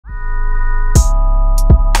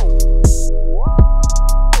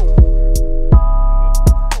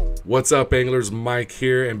What's up, anglers? Mike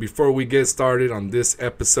here. And before we get started on this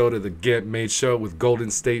episode of the Get Made Show with Golden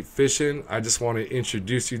State Fishing, I just want to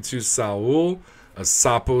introduce you to Saul of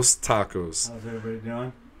Sapos Tacos. How's everybody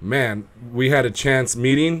doing? Man, we had a chance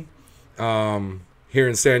meeting here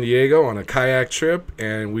in San Diego on a kayak trip,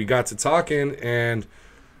 and we got to talking, and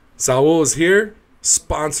Saul is here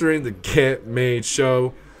sponsoring the Get Made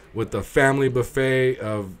Show with the family buffet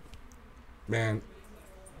of, man,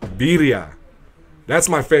 birria. That's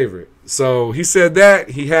my favorite. So he said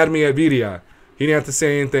that. He had me at birria. He didn't have to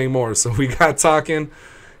say anything more. So we got talking.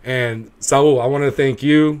 And Saul, I want to thank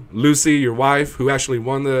you, Lucy, your wife, who actually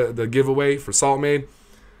won the giveaway for Salt Made,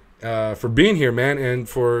 for being here, man, and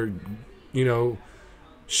for, you know,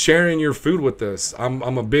 sharing your food with us. I'm not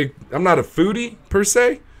a foodie per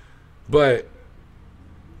se, but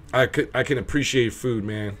I can appreciate food,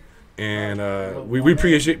 man. And we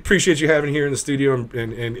appreciate you having here in the studio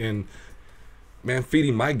and man,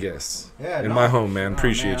 feeding my guests in my home, man.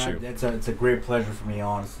 Appreciate you. It's a great pleasure for me,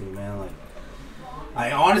 honestly, man. Like,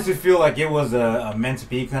 I honestly feel like it was a meant to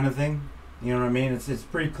be kind of thing. You know what I mean? It's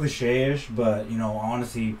pretty cliche-ish, but you know,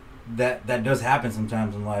 honestly, that does happen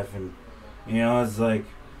sometimes in life. And you know, it's like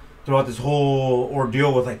throughout this whole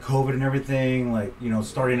ordeal with like COVID and everything, like, you know,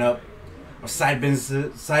 starting up side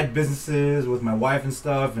businesses with my wife and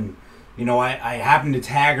stuff, and you know, I happened to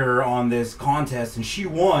tag her on this contest, and she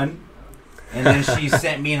won. And then she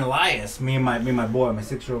sent me and Elias, me and my boy, my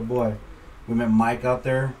 6-year-old boy. We met Mike out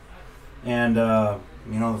there, and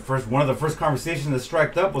you know, one of the first conversations that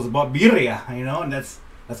striked up was about birria, you know, and that's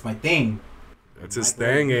my thing. That's his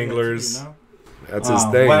thing, anglers. You know? That's his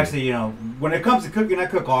thing. Well, actually, you know, when it comes to cooking, I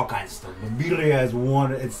cook all kinds of stuff. But birria is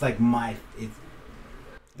one. It's like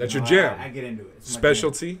that's your jam. I get into it. It's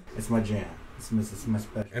specialty. It's my jam. It's my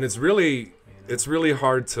specialty. And it's really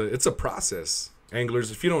hard to. It's a process,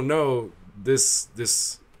 anglers. If you don't know, this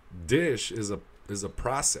dish is a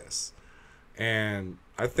process, and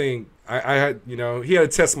I think I had, you know, he had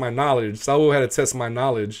to test my knowledge. Saul had to test my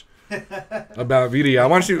knowledge about birria. I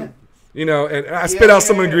want you know, and I spit out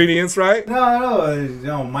some ingredients, right?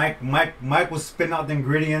 No. Mike was spitting out the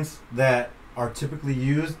ingredients that are typically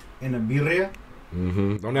used in a birria.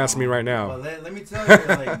 Mm-hmm. Don't ask me right now. But let me tell you,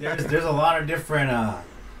 like, there's a lot of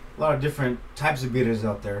different types of birrias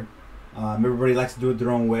out there. Everybody likes to do it their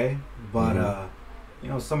own way, but you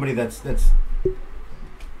know, somebody that's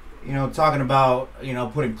you know, talking about, you know,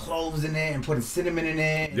 putting cloves in it and putting cinnamon in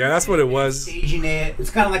it. Yeah, that's what it was. Staging it. It's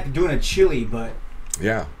kind of like doing a chili, but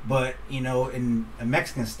yeah. But you know, in a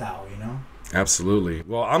Mexican style, you know. Absolutely.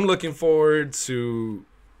 Well, I'm looking forward to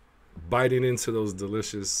biting into those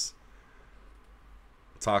delicious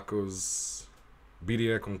tacos.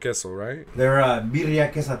 Birria con queso, right? They're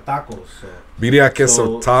Birria Quesa Tacos. Birria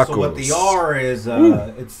Quesa Tacos. So what they are is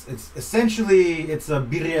it's essentially a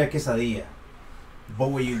birria quesadilla. But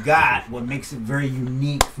what you got, what makes it very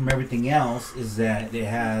unique from everything else, is that it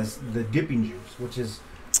has the dipping juice, which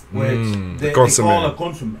they call a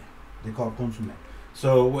consomme. They call it consomme.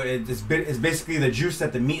 So it's basically the juice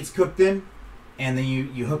that the meat's cooked in, and then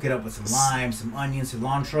you hook it up with some lime, some onion,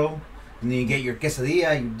 cilantro, and then you get your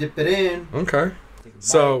quesadilla. You dip it in. Okay.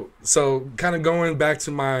 So kind of going back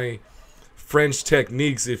to my French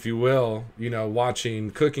techniques, if you will, you know,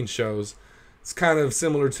 watching cooking shows, it's kind of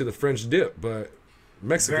similar to the French dip, but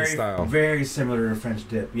Mexican style. Very similar to French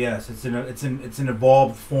dip. Yes, it's an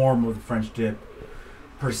evolved form of the French dip,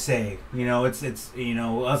 per se. You know, it's you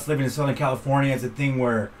know, us living in Southern California, it's a thing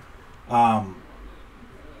where,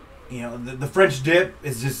 you know, the French dip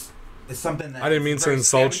is something that I didn't mean to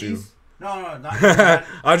insult 70s. you. No, not I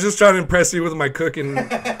was just trying to impress you with my cooking,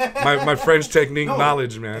 my French technique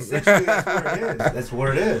knowledge, man. Essentially, that's what it is. That's what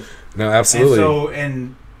it is. No, absolutely.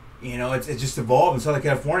 And you know, it's just evolved in Southern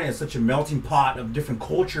California. It's such a melting pot of different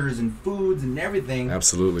cultures and foods and everything.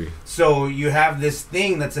 Absolutely. So you have this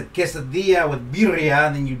thing that's a quesadilla with birria,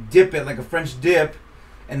 and then you dip it like a French dip,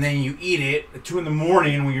 and then you eat it at 2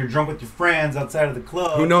 a.m. when you're drunk with your friends outside of the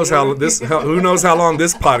club. Who knows how long this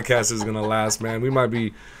podcast is gonna last, man? We might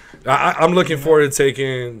be. I'm looking forward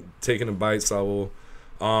to taking a bite, Saul.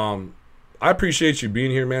 I appreciate you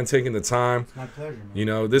being here, man, taking the time. It's my pleasure, man. You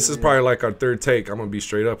know, this is probably like our third take. I'm going to be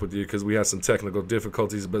straight up with you because we had some technical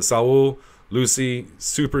difficulties. But Saul, Lucy,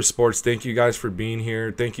 Super Sports, thank you guys for being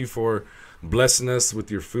here. Thank you for blessing us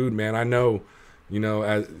with your food, man. I know, you know,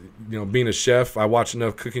 as you know, being a chef, I watch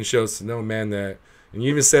enough cooking shows to know, man, that, and you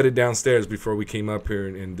even said it downstairs before we came up here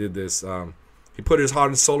and did this. He put his heart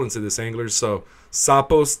and soul into this, anglers. So,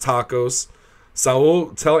 Sapos Tacos.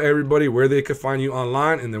 Saul, tell everybody where they could find you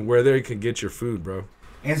online and then where they can get your food, bro.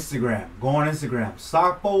 Instagram. Go on Instagram.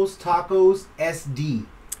 Sapos Tacos SD.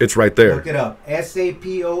 It's right there. Look it up.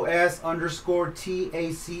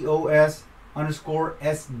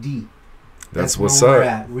 SAPOS_TACOS_SD. That's what's where we're up.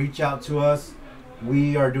 at. Reach out to us.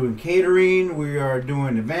 We are doing catering. We are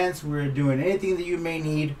doing events. We're doing anything that you may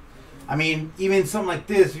need. I mean, even something like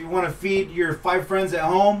this. If you want to feed your 5 friends at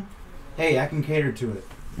home, hey, I can cater to it.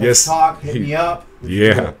 Let's talk. Hit me up.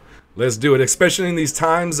 Yeah. Let's do it. Especially in these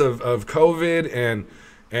times of COVID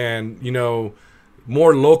and you know,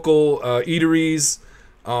 more local eateries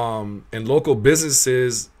and local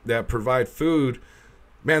businesses that provide food.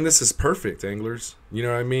 Man, this is perfect, anglers. You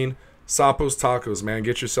know what I mean? Sapos Tacos, man.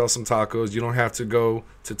 Get yourself some tacos. You don't have to go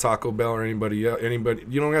to Taco Bell or anybody else.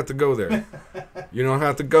 You don't have to go there. You don't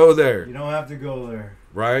have to go there. You don't have to go there.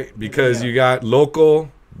 Right? Because you got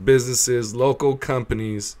local businesses, local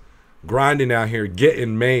companies grinding out here,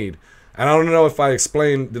 getting made. And I don't know if I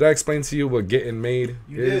explained. Did I explain to you what getting made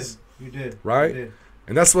is? You did. Right? You did.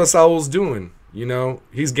 And that's what Saul's doing. You know,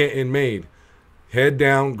 he's getting made. Head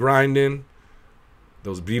down, grinding.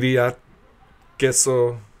 Those Birria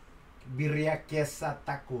Quesa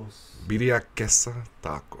Tacos. Birria Quesa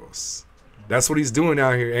Tacos. That's what he's doing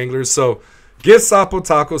out here, anglers. So give Sapo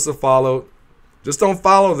Tacos a follow. Just don't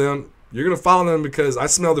follow them. You're going to follow them because I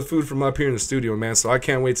smell the food from up here in the studio, man. So I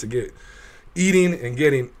can't wait to get eating and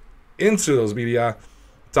getting into those Birria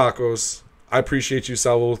Tacos. I appreciate you,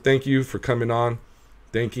 Saul. Thank you for coming on.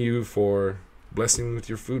 Thank you for blessing with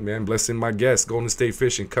your food, man. Blessing my guests. Golden State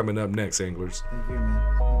Fishing coming up next, anglers. Thank you, man.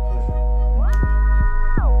 It's my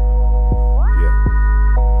pleasure.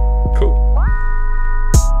 Cool.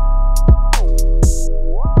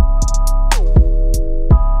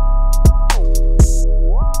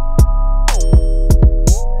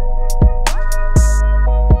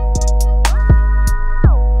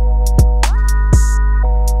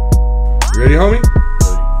 You ready, homie?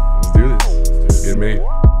 Let's do this. Let's get made.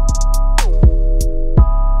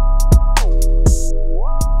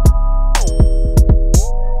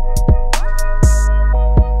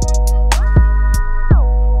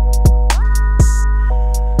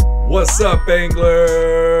 What's up,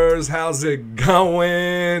 anglers? How's it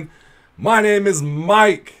going? My name is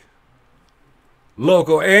Mike,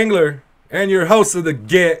 local angler, and your host of the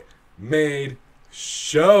Get Made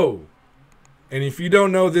Show. And if you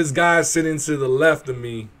don't know this guy sitting to the left of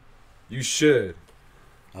me, you should.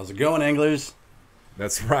 How's it going, anglers?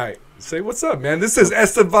 That's right. Say what's up, man. This is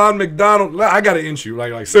Estevan McDonald. I gotta intro you,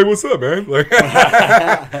 like say what's up, man. Like,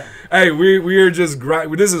 hey, we are just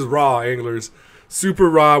this is raw, anglers. Super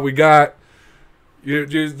raw. We got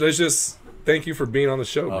let's just thank you for being on the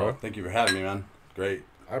show, bro. Thank you for having me, man. Great.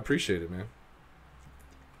 I appreciate it, man.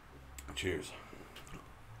 Cheers.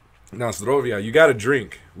 Now, Zdrovia, you got a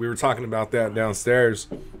drink. We were talking about that downstairs.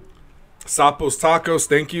 Sapos Tacos,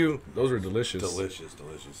 thank you. Those are delicious. Delicious.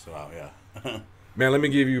 Wow, yeah. Man, let me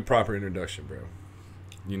give you a proper introduction, bro.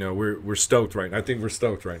 You know, we're stoked right now. I think we're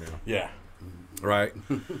stoked right now. Yeah. Right?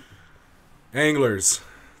 Anglers,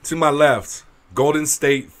 to my left, Golden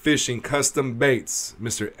State Fishing Custom Baits,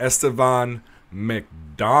 Mr. Estevan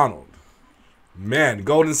McDonald. Man,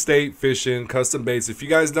 Golden State Fishing Custom Baits. If you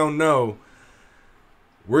guys don't know,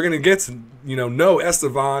 we're going to get to, know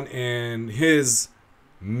Estevan and his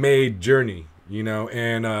made journey,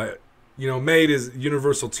 and, made is a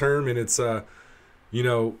universal term, and it's, I've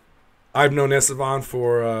known Estevan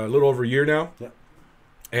for a little over a year now. Yep.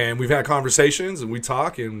 And we've had conversations, and we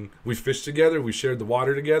talk, and we fished together. We shared the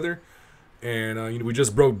water together, and we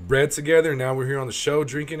just broke bread together. And now we're here on the show,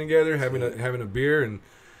 drinking together, having a beer, and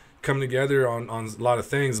coming together on a lot of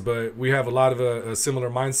things. But we have a lot of a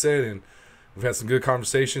similar mindset, and we've had some good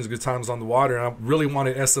conversations, good times on the water. And I really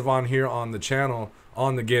wanted Estevan here on the channel,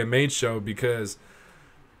 on the Get Made Show, because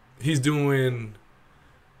he's doing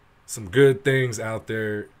some good things out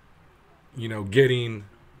there, getting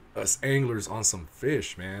us anglers on some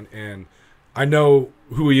fish, man. And I know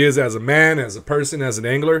who he is as a man, as a person, as an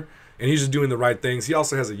angler, and he's just doing the right things. He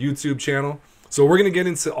also has a YouTube channel. So we're going to get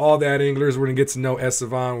into all that, anglers. We're going to get to know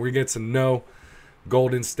Estevan. We're going to get to know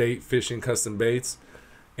Golden State Fishing Custom Baits.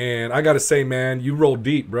 And I got to say, man, you roll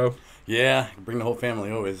deep, bro. Yeah, bring the whole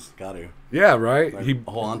family always. Got to. Yeah, right? Like,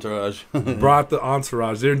 a whole entourage. Brought the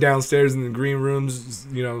entourage. They're downstairs in the green rooms,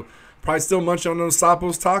 probably still munching on those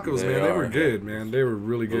Sapos tacos, man. They were good, man. They were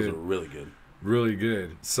really good. Those were really good. Really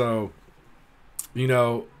good. So,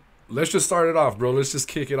 let's just start it off, bro. Let's just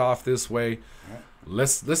kick it off this way. Right.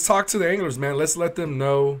 Let's talk to the anglers, man. Let's let them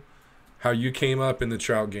know how you came up in the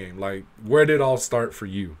trout game. Like, where did it all start for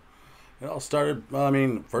you? It all started,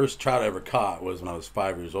 first trout I ever caught was when I was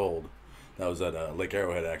 5 years old. That was at Lake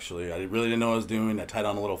Arrowhead, actually. I really didn't know what I was doing. I tied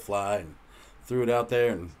on a little fly and threw it out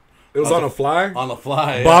there, and It was on a fly? On the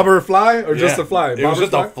fly. Bobber fly or just a fly? It was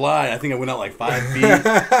just a fly. I think it went out like 5 feet.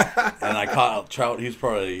 And I caught a trout. He was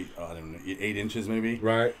probably, I don't know, 8 inches maybe.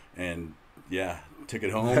 Right. And yeah, took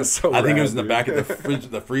it home. That's so I think rad, it was in the dude. back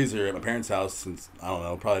of the freezer at my parents' house since, I don't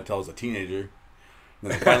know, probably until I was a teenager.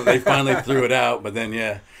 And they finally threw it out. But then,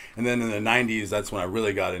 yeah. And then in the 90s, that's when I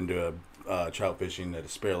really got into trout fishing at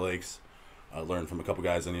Spare Lakes. I learned from a couple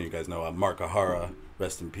guys. I know you guys know Mark Ahara,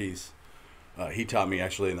 rest in peace. He taught me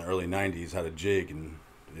actually in the early 90s how to jig, and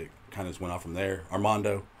it kind of just went off from there.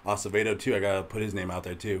 Armando Acevedo, too. I got to put his name out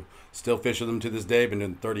there, too. Still fish with him to this day. Been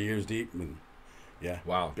doing 30 years deep. And yeah.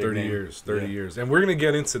 Wow, big 30 name. years, 30 years. And we're going to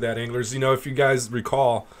get into that, anglers. You know, if you guys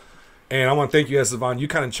recall, and I want to thank you, Estevan, you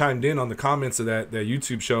kind of chimed in on the comments of that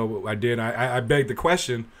YouTube show I did. I begged the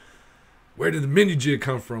question, where did the mini jig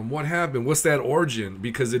come from? What happened? What's that origin?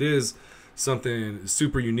 Because it is something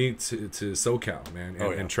super unique to SoCal, man,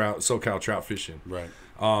 and, and SoCal trout fishing. Right.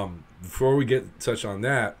 Before we touch on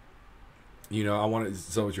that, you know, I want to.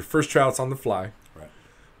 So it's your first trout's on the fly. Right.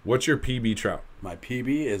 What's your PB trout? My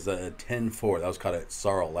PB is a 10-4. That was caught at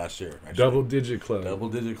Saul last year. Actually. Double-digit club.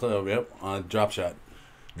 Double-digit club. Yep. On a drop shot.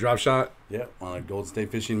 Drop shot. Yep. On a Golden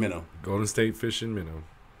State Fishing minnow. Golden State Fishing minnow.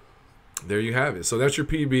 There you have it. So that's your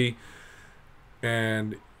PB,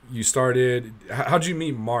 and you started. How'd you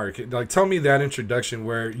meet Mark? Like, tell me that introduction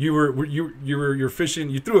where you're fishing.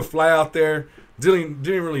 You threw a fly out there. Didn't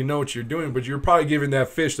really know what you're doing, but you're probably giving that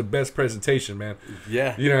fish the best presentation, man.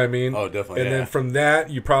 Yeah. You know what I mean? Oh, definitely. And then from that,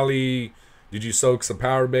 you probably did you soak some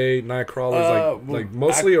power bait, night crawlers, like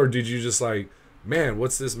mostly, or did you just like, man,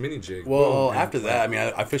 what's this mini jig? Well, Boom, after that, I mean,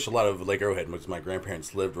 I fished a lot of Lake Arrowhead because my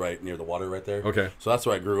grandparents lived right near the water right there. Okay. So that's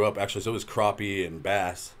where I grew up, actually. So it was crappie and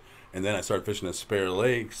bass. And then I started fishing at Spare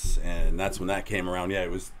Lakes, and that's when that came around. Yeah,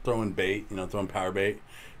 it was throwing bait, throwing power bait.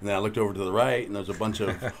 And then I looked over to the right, and there's a bunch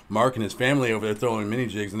of Mark and his family over there throwing mini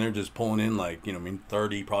jigs, and they're just pulling in like,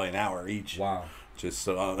 30 probably an hour each. Wow. Just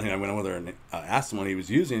so I went over there and asked him what he was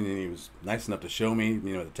using, and he was nice enough to show me,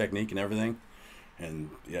 the technique and everything. And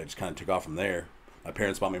yeah, it just kind of took off from there. My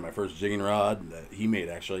parents bought me my first jigging rod that he made,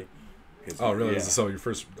 actually. Oh, really? Yeah. So your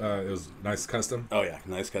first, it was nice custom? Oh, yeah,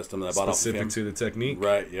 nice custom that I bought off of him. Specific to the technique?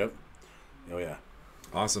 Right, yep. Oh, yeah.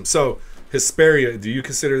 Awesome. So, Hesperia, do you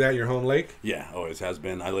consider that your home lake? Yeah, always has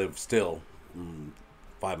been. I live still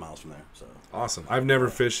 5 miles from there. So awesome. I've never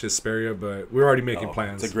fished Hesperia, but we're already making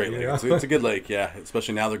plans. It's a great lake. It's a good lake, yeah.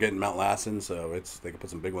 Especially now they're getting Mount Lassen, so they can put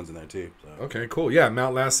some big ones in there too. So. Okay, cool. Yeah,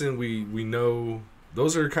 Mount Lassen, we know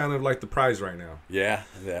those are kind of like the prize right now. Yeah,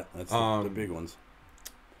 that's the big ones.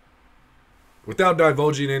 Without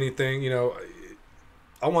divulging anything,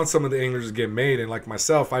 I want some of the anglers to get made, and like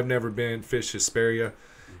myself, I've never been fish Hesperia.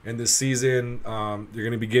 And this season, you're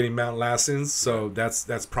going to be getting Mount Lassens, so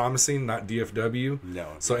that's promising, not DFW.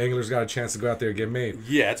 No. So anglers got a chance to go out there and get made.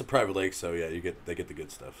 Yeah, it's a private lake, so yeah, they get the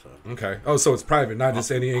good stuff. So. Okay. Oh, so it's private, not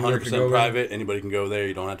just any angler can go 100% private. Anybody can go there.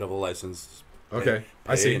 You don't have to have a license. Okay,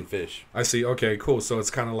 I see. And fish. I see. Okay, cool. So it's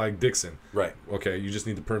kind of like Dixon. Right. Okay, you just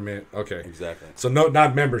need the permit. Okay. Exactly. So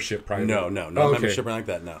not membership private. No membership or like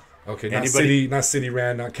that. No. Okay, not city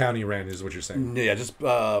ran, not county ran is what you're saying. Yeah, just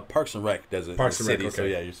Parks and Rec does it. Parks and Rec, okay. So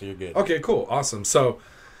yeah, so you're good. Okay, cool, awesome. So,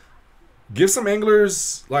 give some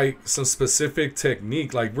anglers like some specific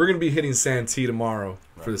technique. Like we're gonna be hitting Santee tomorrow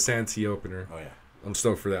for the Santee opener. Oh yeah, I'm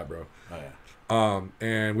stoked for that, bro. Oh yeah.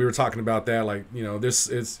 And we were talking about that, like this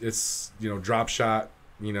it's drop shot,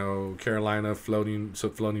 Carolina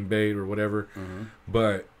floating bait or whatever. Mm-hmm.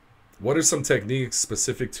 But what are some techniques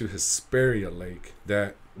specific to Hesperia Lake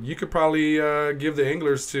that you could probably give the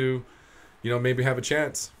anglers to, maybe have a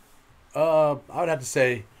chance? I would have to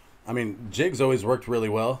say, jigs always worked really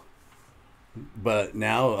well, but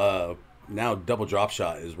now double drop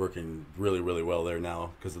shot is working really, really well there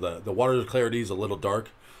now because the water clarity is a little dark,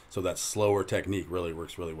 so that slower technique really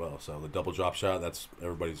works really well. So the double drop shot,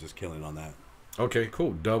 everybody's just killing on that. Okay,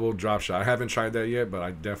 cool. Double drop shot. I haven't tried that yet, but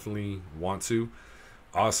I definitely want to.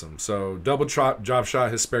 Awesome. So double drop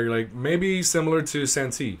shot Hesperia Lake, maybe similar to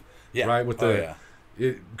Santee. Yeah. Right. With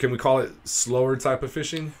can we call it slower type of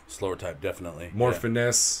fishing? Slower type, definitely. More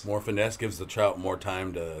finesse. More finesse gives the trout more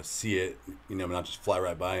time to see it. Not just fly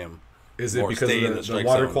right by him. Is it because of the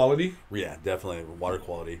water quality? Yeah, definitely water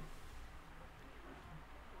quality.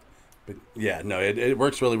 But yeah, no, it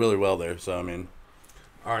works really, really well there. So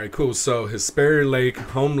all right, cool. So Hesperia Lake,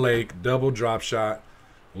 home lake, double drop shot,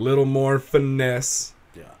 little more finesse.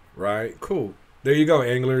 Yeah. Right. Cool. There you go,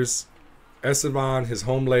 anglers. Estevan, his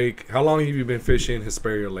home lake. How long have you been fishing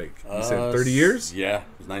Hesperia Lake? You said 30 years? Yeah,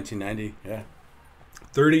 it was 1990. Yeah.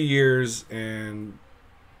 30 years, and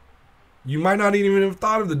you might not even have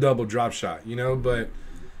thought of the double drop shot, but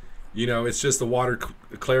You know, it's just the water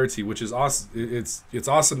clarity, which is awesome. It's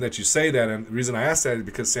awesome that you say that, and the reason I asked that is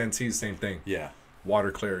because Santee is the same thing. Yeah.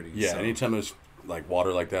 Water clarity. Yeah. So. Anytime there's like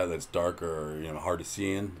water like that that's dark or hard to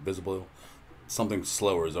see in, visible, something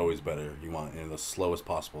slower is always better. You want the slowest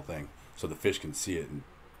possible thing so the fish can see it and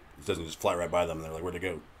it doesn't just fly right by them. And they're like, where'd it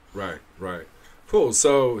go? Right. Cool.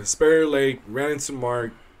 So Hesperia Lake, ran into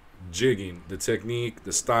Mark, jigging, the technique,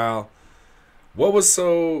 the style. What was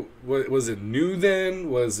it new then?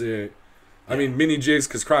 Was it, I mean, mini jigs,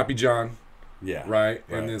 because Crappie John. Yeah. Right?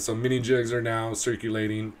 And then some mini jigs are now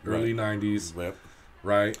circulating, early 90s. Yep.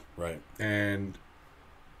 Right? Right. And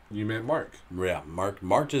you met Mark. Yeah.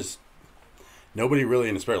 Mark just, nobody really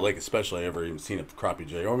in Hesperia Lake especially ever even seen a crappie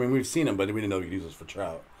jig. I mean, we've seen them, but we didn't know we could use those for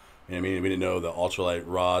trout. You know what I mean? We didn't know the ultralight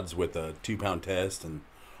rods with a 2-pound test and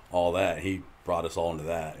all that. He brought us all into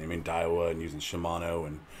that. I mean, Daiwa and using Shimano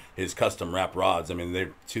and his custom wrap rods. I mean, they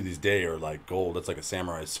to this day are like gold. That's like a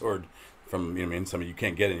samurai sword from, something you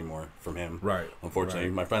can't get anymore from him. Right. Unfortunately,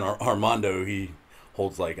 right. my friend Armando, he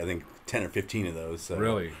holds like, I think 10 or 15 of those. So,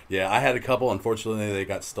 really? Yeah, I had a couple. Unfortunately, they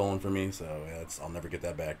got stolen from me. So yeah, I'll never get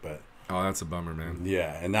that back. But oh, that's a bummer, man.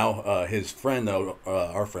 yeah. And now his friend, though,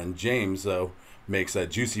 our friend James, though, makes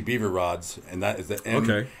Juicy Beaver rods, and that is the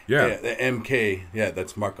okay, yeah, the MK, yeah,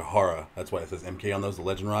 that's Markahara. That's why it says MK on those, the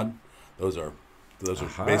legend rod. Those are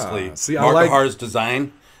basically Markahara's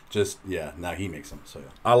design. Just now he makes them. So yeah.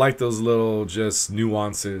 I like those little just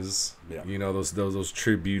nuances. Yeah, those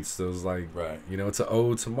tributes. Those like right. It's an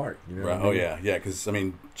ode to Mark. You know right. What I mean? Oh yeah. Because I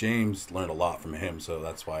mean James learned a lot from him, so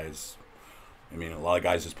that's why it's. I mean, a lot of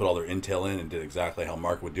guys just put all their intel in and did exactly how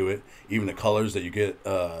Mark would do it. Even the colors that you get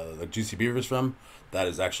the Juicy Beavers from, that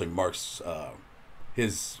is actually Mark's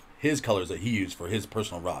his colors that he used for his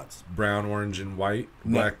personal rods. Brown, orange, and white.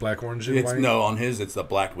 Black, orange, and white. No, on his it's the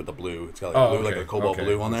black with the blue. It's got like blue, like a cobalt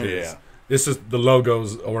blue on there. Yeah. This is the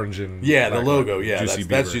logo's orange and the logo. One. Yeah, Juicy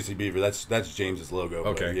that's Juicy Beaver. That's James's logo.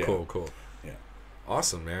 Okay, yeah. cool. Yeah.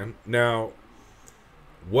 Awesome, man. Now,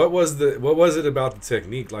 what was it about the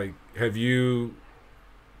technique? Like, have you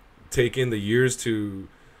taken the years to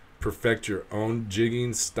perfect your own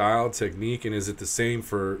jigging style technique, and is it the same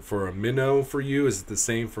for a minnow for you? Is it the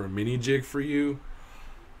same for a mini jig for you?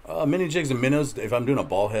 Mini jigs and minnows, if I'm doing a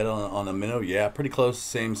ball head on a minnow, yeah, pretty close,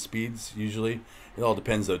 same speeds usually. It all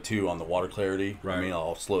depends though too on the water clarity. Right. I mean,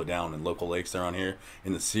 I'll slow it down in local lakes around here.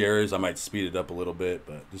 In the Sierras, I might speed it up a little bit,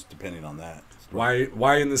 but just depending on that.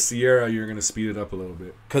 Why in the Sierra you're gonna speed it up a little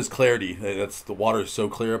bit? Because clarity. That's the water is so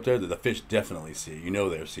clear up there that the fish definitely see it.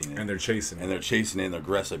 They're seeing it, and they're chasing it. And they're chasing it. And they're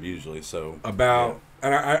aggressive usually. So and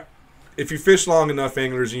I if you fish long enough,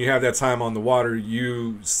 anglers, and you have that time on the water,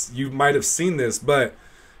 you might have seen this. But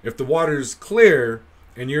if the water's clear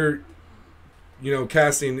and you're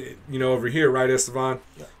casting over here, right, Estevan?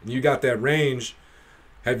 Yeah. And you got that range.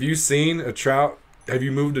 Have you seen a trout? Have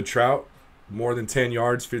you moved a trout more than 10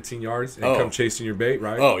 yards, 15 yards, and come chasing your bait,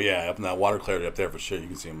 right? Oh, yeah. Up in that water clarity up there for sure. You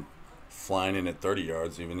can see them flying in at 30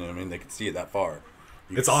 yards even. They can see it that far.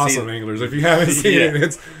 It's awesome, anglers. If you haven't seen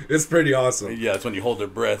it, it's pretty awesome. Yeah, it's when you hold their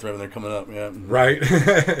breath right when they're coming up. Yeah. Right.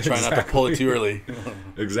 Try not to pull it too early.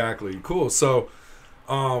 Exactly. Cool. So,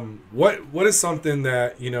 what is something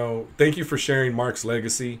that, thank you for sharing Mark's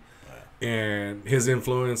legacy and his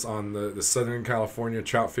influence on the Southern California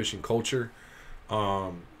trout fishing culture.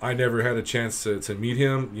 I never had a chance to meet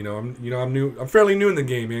him. I'm fairly new in the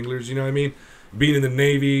game, anglers. You know what I mean? Being in the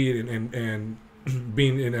Navy and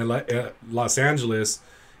being in Los Angeles,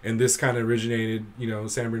 and this kind of originated,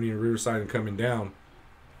 San Bernardino Riverside and coming down.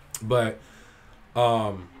 But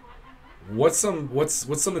what's some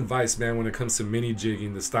advice, man, when it comes to mini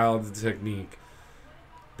jigging, the style of the technique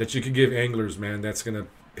that you could give anglers, man, that's gonna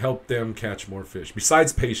help them catch more fish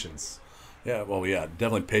besides patience? Yeah, well, yeah,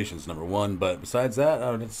 definitely patience, number one. But besides that, I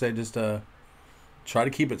would say just try to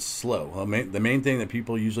keep it slow. The main thing that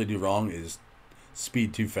people usually do wrong is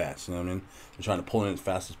speed too fast. You know what I mean? They're trying to pull in as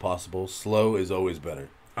fast as possible. Slow is always better.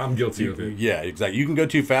 I'm guilty of it. Yeah, exactly. You can go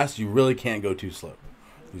too fast. You really can't go too slow.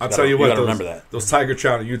 I'll tell you what, remember that. Those tiger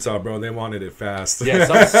trout in Utah, bro, they wanted it fast.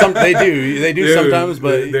 Yeah, some they do. They do sometimes,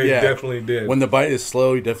 but they definitely did. When the bite is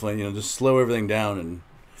slow, you definitely, just slow everything down. And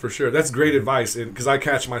for sure. That's great advice, because I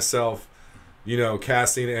catch myself,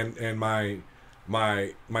 casting and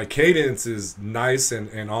my cadence is nice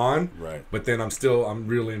and on, right. But then I'm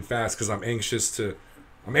reeling fast because I'm anxious to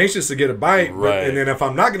get a bite, right. And then if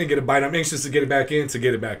I'm not going to get a bite, I'm anxious to get it back in to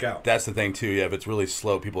get it back out. That's the thing too. Yeah, if it's really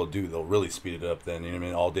slow, they'll really speed it up.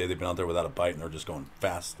 Then all day they've been out there without a bite and they're just going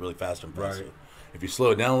fast, really fast and fast. Right. If you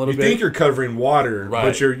slow it down a little bit, you think you're covering water, right.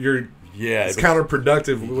 But it's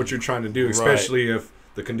counterproductive with what you're trying to do, especially if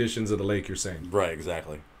the conditions of the lake you're saying. Right.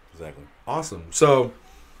 Exactly. Awesome. So,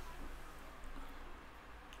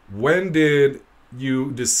 when did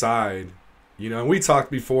you decide? You know, and we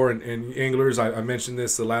talked before, and anglers, I mentioned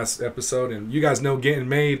this the last episode, and you guys know getting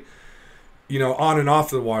made, you know, on and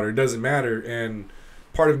off the water, it doesn't matter. And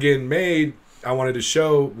part of getting made, I wanted to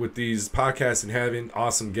show with these podcasts and having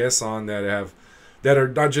awesome guests on that are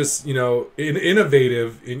not just, you know,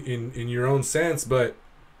 innovative in your own sense, but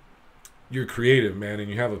you're creative, man, and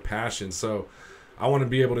you have a passion. So I want to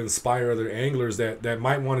be able to inspire other anglers that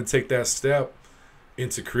might want to take that step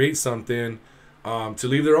and to create something, to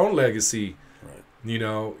leave their own legacy, Right. you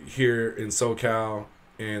know, here in SoCal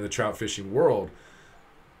and the trout fishing world.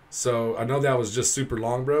 So I know that was just super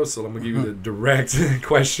long, bro. So I'm gonna give you the direct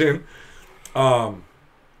question. Can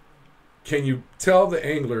you tell the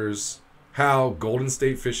anglers how Golden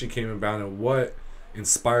State Fishing came about and what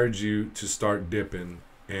inspired you to start dipping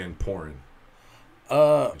and pouring?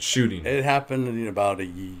 Shooting. It happened about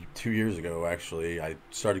 2 years ago, actually. I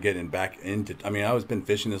started getting back into, I mean, I was been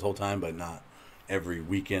fishing this whole time, but not every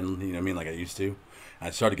weekend, you know what I mean, like I used to. I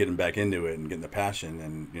started getting back into it and getting the passion,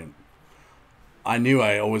 and, you know, I knew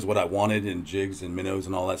what I wanted in jigs and minnows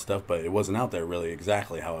and all that stuff, but it wasn't out there really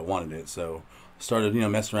exactly how I wanted it. So I started, you know,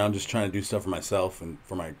 messing around, just trying to do stuff for myself and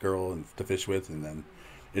for my girl and to fish with, and then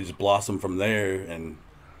it just blossomed from there. And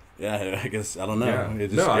yeah, I guess, I don't know. Yeah.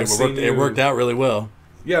 It worked out really well.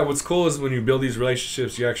 Yeah, what's cool is when you build these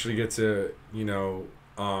relationships, you actually get to, you know,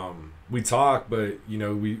 we talk, but, you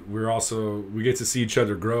know, we get to see each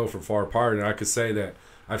other grow from far apart. And I could say that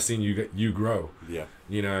I've seen you grow. Yeah.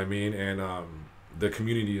 You know what I mean? And the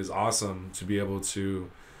community is awesome to be able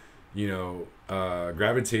to, you know,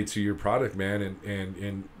 gravitate to your product, man.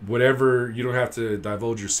 And whatever, you don't have to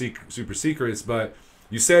divulge your super secrets, but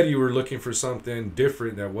you said you were looking for something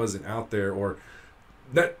different that wasn't out there, or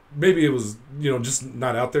that maybe it was, you know, just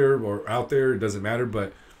not out there, or out there, it doesn't matter,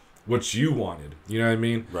 but what you wanted, you know what I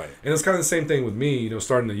mean? Right. And it's kind of the same thing with me, you know,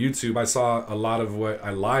 starting the YouTube. I saw a lot of what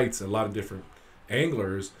I liked, a lot of different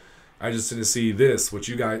anglers. I just didn't see this, what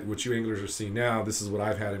you anglers are seeing now. This is what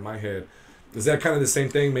I've had in my head. Is that kind of the same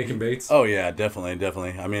thing, making baits? Oh yeah,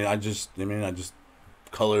 definitely. I mean, I just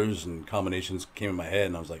colors and combinations came in my head,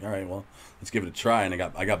 and I was like, all right, well, let's give it a try. And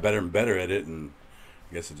I got better and better at it, and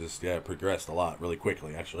I guess it just progressed a lot really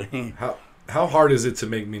quickly, actually. How hard is it to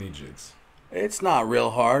make mini jigs? It's not real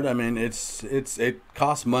hard. I mean, it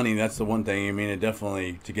costs money. That's the one thing. I mean, it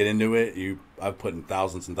definitely, to get into it, I've put in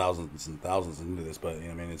thousands and thousands and thousands into this, but, you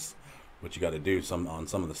know, I mean, it's what you got to do on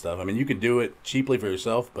some of the stuff. I mean, you could do it cheaply for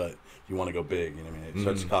yourself, but you want to go big. You know what I mean? It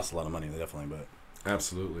starts to cost a lot of money, definitely. But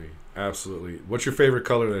absolutely. What's your favorite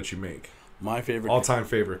color that you make? My favorite all-time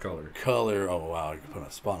favorite color. Oh wow, you can put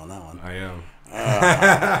a spot on that one. I am.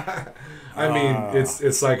 I mean,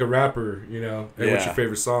 it's like a rapper, you know. Hey, what's your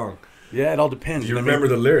favorite song? Yeah, it all depends. Do you remember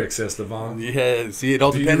the lyrics, Estevan? Yeah, see, it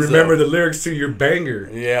all depends. Do you remember the lyrics to your banger?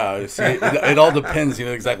 Yeah, see, it all depends, you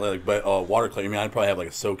know, exactly. Like, but watercolor, I mean, I'd probably have like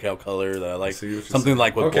a SoCal color that I like, something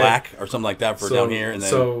like with black or something like that for down here. And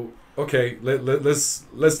then, okay,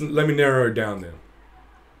 let me narrow it down then.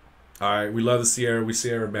 All right, we love the Sierra. We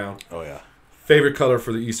Sierra bound. Oh yeah. Favorite color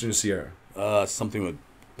for the Eastern Sierra? Something with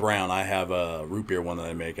brown. I have a root beer one that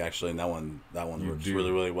I make actually, and that one works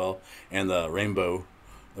really well. And the rainbow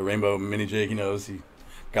mini jig, you know, he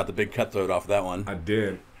got the big cutthroat off of that one. I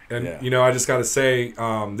did, and you know, I just got to say,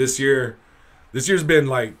 this year's been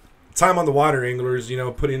like time on the water, anglers. You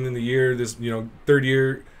know, putting in the year, this, you know, third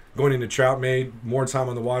year going into trout made more time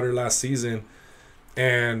on the water last season,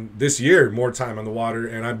 and this year more time on the water,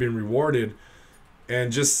 and I've been rewarded.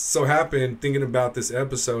 And just so happened, thinking about this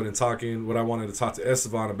episode and talking what I wanted to talk to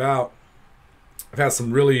Estevan about, I've had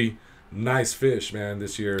some really nice fish, man,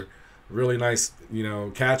 this year. Really nice, you know,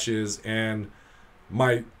 catches. And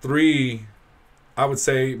I would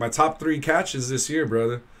say my top 3 catches this year,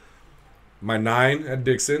 brother. My 9 at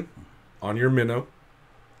Dixon on your minnow,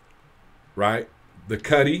 right? The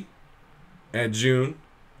Cuddy at June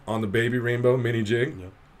on the baby rainbow mini jig.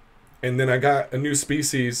 Yep. And then I got a new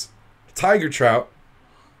species, tiger trout,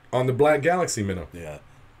 on the Black Galaxy minnow. Yeah.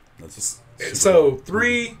 So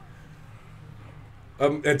 3,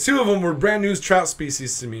 and 2 of them were brand new trout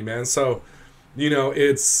species to me, man. So, you know,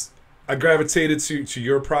 I gravitated to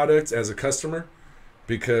your product as a customer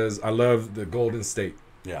because I love the Golden State.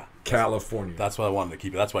 Yeah. California. That's what I wanted to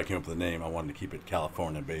keep it. That's why I came up with the name. I wanted to keep it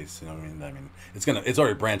California based. You know what I mean? It's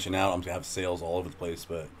already branching out. I'm gonna have sales all over the place,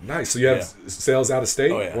 but nice. So you have sales out of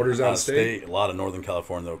state, orders out of state. A lot of Northern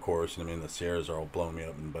California, though, of course. You know what I mean? The Sierras are all blowing me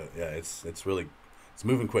up, but yeah, it's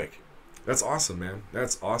moving quick. That's awesome, man.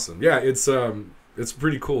 That's awesome. Yeah, it's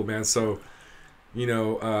pretty cool, man. So, you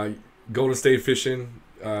know, Golden State Fishing,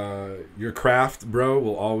 your craft, bro,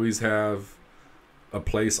 will always have a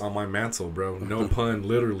place on my mantle, bro. No pun,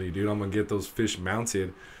 literally, dude. I'm gonna get those fish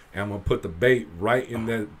mounted, and I'm gonna put the bait right in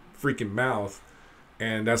that freaking mouth,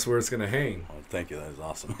 and that's where it's gonna hang. Oh, thank you. That is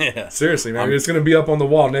awesome. Yeah. Seriously, man. It's gonna be up on the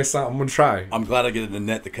wall next time. I'm gonna try. I'm glad I get in the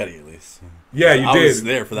net to cut it at least. Yeah, you I did. was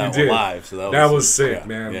there for that one live, so that was sick, yeah,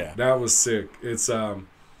 man. Yeah. That was sick. It's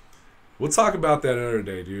we'll talk about that another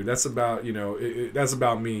day, dude. That's about that's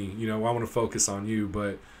about me. I want to focus on you,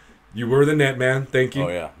 but you were the net man. Thank you. Oh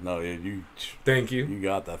yeah, no, you. Thank you. You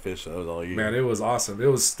got that fish. That was all you. Man, it was awesome. It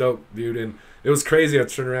was stoked, dude, and it was crazy. I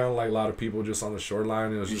turned around like a lot of people just on the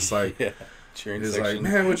shoreline. It was just like, yeah, cheering it's section.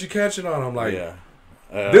 like, man, what you catching on? I'm like, yeah.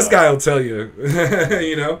 This guy will tell you.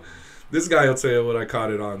 This guy will tell you what I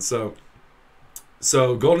caught it on. So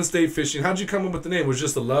Golden State Fishing. How'd you come up with the name? Was it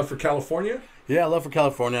just a love for California? Yeah, I love for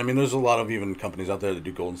California. I mean, there's a lot of even companies out there that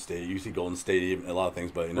do Golden State. You see Golden State, even a lot of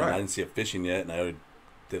things, but Right. I didn't see it fishing yet, and I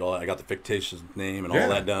did all. I got the fictitious name and all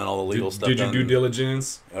that done, all the legal stuff. Did you done. do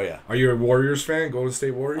diligence? Oh yeah. Are you a Warriors fan? Golden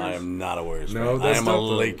State Warriors? I am not a Warriors No, fan. I that's am dope, a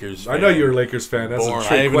though. Lakers fan. I know you're a Lakers fan. That's Born. a I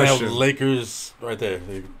trick even question. have Lakers right there.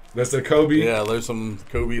 That's the Kobe. Yeah, there's some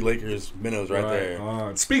Kobe Lakers minnows right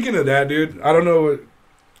there. Speaking of that, dude, I don't know what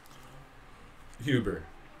Huber.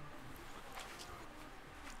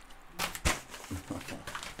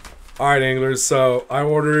 All right, anglers. So I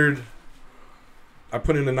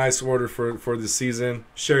put in a nice order for the season.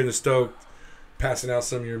 Sharing the stoke, passing out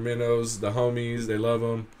some of your minnows. The homies, they love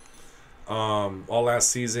them. All last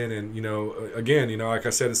season, and again, like I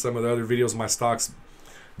said in some of the other videos, my stocks.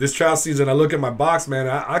 This trout season, I look at my box, man.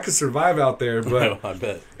 I could survive out there, but I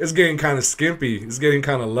bet it's getting kind of skimpy. It's getting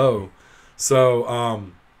kind of low. So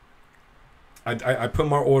I put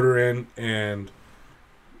my order in, and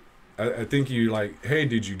I think you like, hey,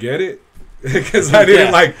 did you get it? Because I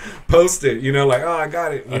didn't post it, like, oh, I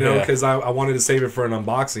got it, because I wanted to save it for an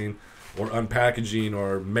unboxing or unpackaging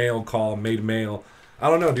or mail call, made mail. I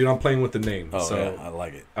don't know, dude. I'm playing with the name. Oh, so yeah, I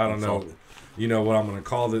like it. I don't know, what I'm going to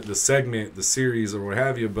call the segment, the series, or what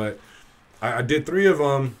have you. But I did 3 of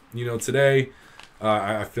them, today.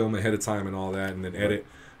 I film ahead of time and all that and then edit.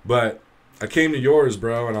 But I came to yours,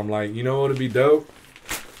 bro, and I'm like, what would be dope?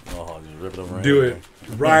 Oh, just rip it over. Do it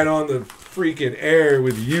right on the freaking air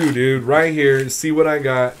with you, dude. Right here. See what I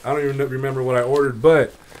got. I don't even remember what I ordered,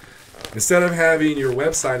 but instead of having your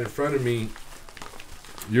website in front of me,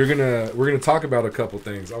 we're gonna talk about a couple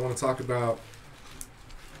things. I want to talk about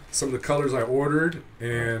some of the colors I ordered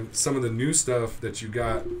and some of the new stuff that you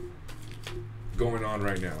got going on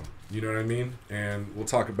right now. You know what I mean? And we'll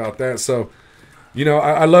talk about that. So,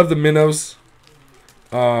 I love the minnows.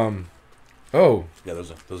 Oh. Yeah,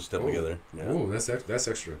 those step together. Yeah. Oh, that's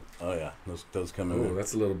extra. Oh yeah, those come in. Oh, there.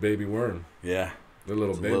 that's a little baby worm. Yeah. The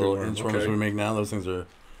little baby little worm. inch worms we make now. Those things are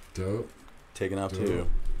dope. taken out Dope. too.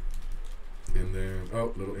 And then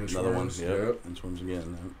little inch Another worms. one. Yep. Inch worms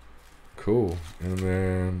again. Yep. Cool. And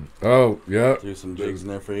then yep. Threw some jigs in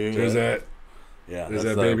there for you. There's that. Yeah. There's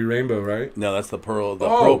that baby rainbow, right? No, that's the pearl.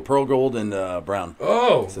 Oh. Pearl gold and brown.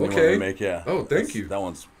 Oh, That's the new one okay. we make, yeah. Oh, thank you. That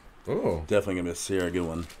one's Oh, definitely gonna be a Sierra good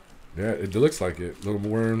one. yeah. It looks like it. Little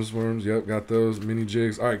worms. Yep, got those mini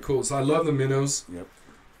jigs. All right, cool. So I love the minnows. Yep.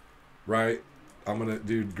 Right. I'm gonna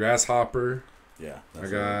do grasshopper. Yeah. I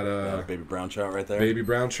got baby brown trout right there. baby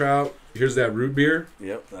brown trout. Here's that root beer.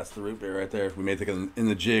 Yep, that's the root beer right there. We made it in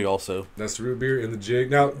the jig also. That's the root beer in the jig.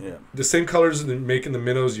 Now, Yeah. the same colors in making the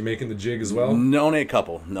minnows, you making the jig as well? No, only a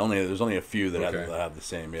couple. There's only a few that Okay. have the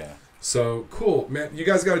same. Yeah. So cool, man. You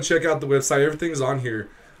guys got to check out the website. Everything's on here.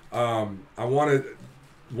 I wanted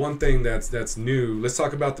one thing that's new. Let's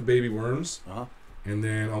talk about the baby worms, and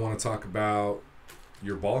then I want to talk about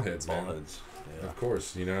your ball heads, man. Ball heads. Yeah. Of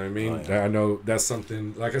course, you know what I mean. Oh, yeah. I know that's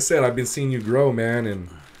something. Like I said, I've been seeing you grow, man, and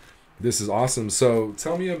this is awesome. So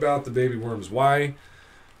tell me about the baby worms. Why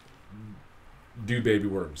do baby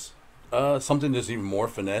worms? Something just even more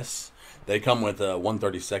finesse. They come with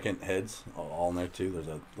 1/32 heads all in there too. There's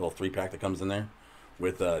a little 3-pack that comes in there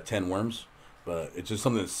with 10 worms, but it's just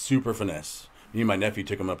something that's super finesse. Me and my nephew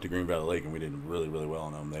took them up to Green Valley Lake, and we did really, really well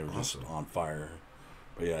on them. They were just on fire.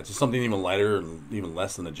 But yeah, it's just something even lighter and even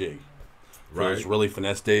less than a jig. For those really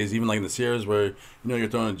finesse days, even like in the Sierras where you're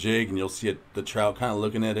throwing a jig and you'll see the trout kind of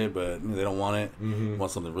looking at it, but they don't want it. Mm-hmm.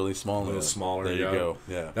 Want something really small, A little smaller. There you go.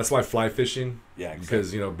 Yeah, That's why fly fishing. yeah,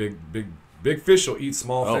 exactly. Because big fish will eat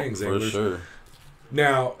small things. for sure.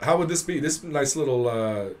 Now, how would this be? This nice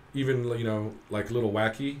little, even like little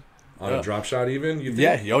wacky on a drop shot, even. You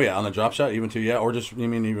think? Yeah, on the drop shot even too. Yeah, or just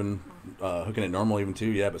even hooking it normal even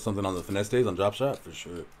too. Yeah, but something on the finesse days on drop shot for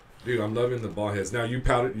sure. Dude, I'm loving the ball heads. Now you're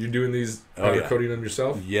doing these powder coating them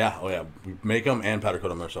yourself? Yeah, we make them and powder coat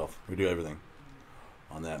them ourselves. We do everything.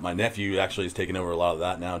 on that. My nephew actually is taking over a lot of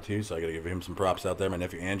that now too, so I got to give him some props out there. My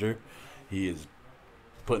nephew Andrew, he is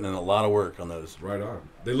putting in a lot of work on those. Right on.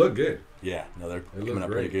 They look good. Yeah, no, they're They coming look up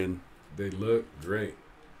great. pretty good. They look great.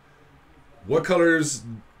 What colors? Do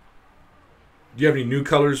you have any new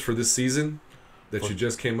colors for this season that you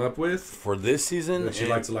just came up with For this season, that you'd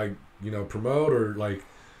like to promote or like?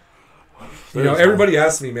 There's Everybody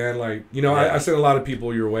asks me, man. Like, Yeah. I send a lot of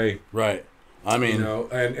people your way. right. I mean,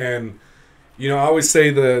 And I always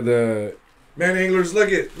say the man, anglers,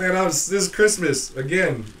 look at man. This is Christmas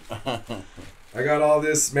again. I got all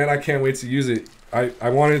this, man. I can't wait to use it. I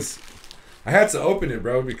had to open it,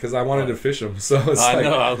 bro, because I wanted to fish them. So it's I like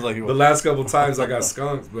know. I was like, the last couple times I got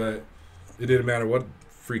skunked, but it didn't matter what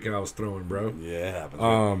freaking I was throwing, bro. yeah, it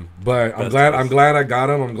happens. But I'm glad I got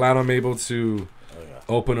them. I'm glad I'm able to Oh, yeah.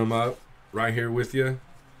 open them up right here with you.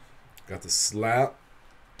 Got the slap,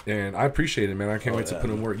 and I appreciate it, man. I can't wait to put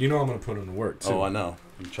them to work. I'm gonna put them to work too. Oh, I know.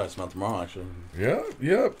 You can try some out tomorrow, actually.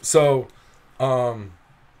 Yeah. So,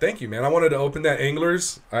 thank you, man. I wanted to open that,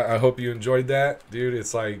 anglers. I hope you enjoyed that, dude.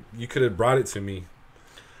 It's like you could have brought it to me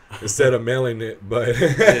instead of mailing it, but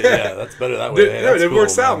Yeah, that's better that way. Dude, Hey, that's it cool,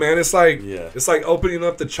 works out, man. It's like Yeah. it's like opening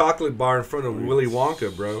up the chocolate bar in front of Willy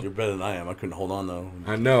Wonka, bro. You're better than I am. I couldn't hold on though.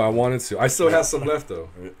 I know. I wanted to. I still have some left though.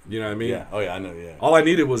 You know what I mean? Yeah. Oh yeah, I know. Yeah. All I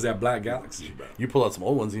needed was that black galaxy, bro. You pulled out some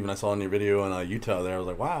old ones. Even I saw in your video in Utah. There, I was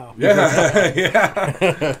like, wow. Yeah,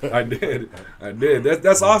 yeah. I did.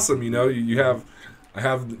 That's awesome. I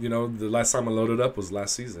have. The last time I loaded up was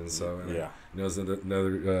last season. So Yeah. it was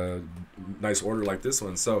another nice order like this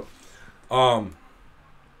one. So,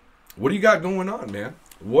 what do you got going on, man?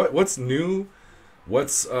 What's new?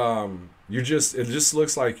 What's it just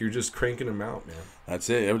looks like you're just cranking them out, man. That's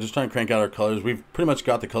it. Yeah, we're just trying to crank out our colors. We've pretty much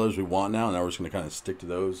got the colors we want now. Now we're just going to kind of stick to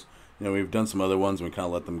those. We've done some other ones and we kind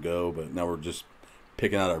of let them go, but now we're just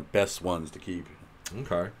picking out our best ones to keep.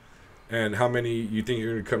 Okay. And how many you think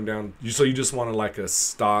you're gonna come down? So you just want like a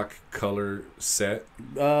stock color set?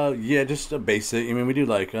 Yeah, just a basic. I mean, we do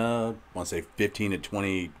like I want to say 15 to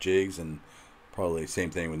 20 jigs, and probably same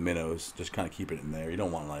thing with minnows. Just kind of keep it in there. You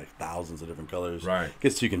don't want like thousands of different colors. Right. It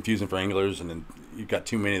gets too confusing for anglers, and then you've got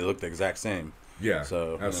too many that look the exact same. Yeah.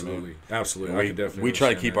 So absolutely, absolutely. We, I can definitely. we try to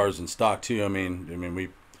understand keep that. ours in stock too. I mean, we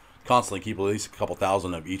constantly keep at least a couple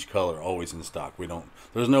thousand of each color always in stock. We don't.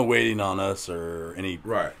 There's no waiting on us or any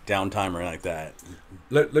Right. downtime or anything like that.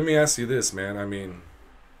 Let me ask you this, man. I mean,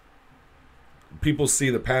 people see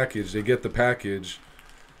the package, they get the package.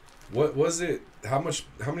 What was it? How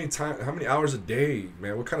many hours a day,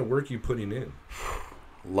 man? What kind of work are you putting in?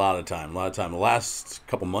 A lot of time. The last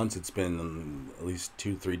couple months, it's been at least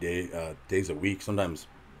 2-3 days a week. Sometimes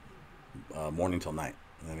morning till night.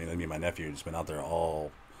 I mean, my nephew has been out there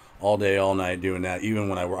all day, all night doing that. Even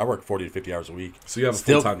when I work 40 to 50 hours a week. So you have a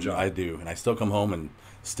Still, full-time job. I do, and I still come home and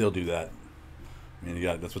still do that. I mean,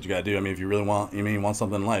 that's what you got to do. I mean, if you really want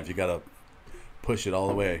something in life, you got to push it all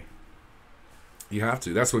the way. You have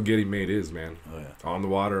to. That's what getting made is, man. Oh yeah. On the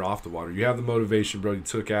water, off the water. You have the motivation, bro. You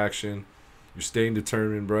took action. You're staying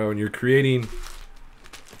determined, bro, and you're creating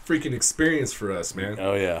freaking experience for us, man.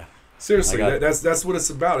 Oh yeah. Seriously, that's what it's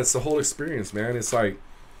about. It's the whole experience, man. It's like,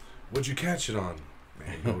 what'd you catch it on?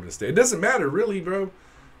 Man, go this day. It doesn't matter, really, bro.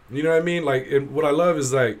 You know what I mean? Like, what I love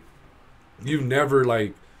is like, you've never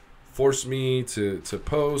like forced me to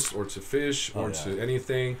post or to fish or to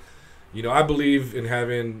anything. I believe in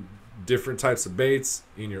having different types of baits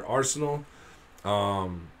in your arsenal. Oh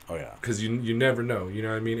yeah. Because you never know. You know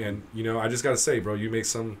what I mean? And I just gotta say, bro, you make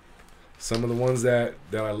some of the ones that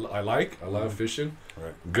I like. I love fishing.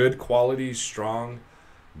 Right. Good quality, strong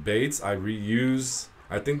baits. I reuse.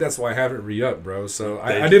 I think that's why I haven't re-upped, bro. So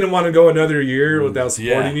I didn't want to go another year without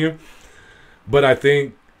supporting you. But I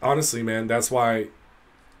think, honestly, man, that's why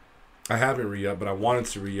I haven't re-upped. But I wanted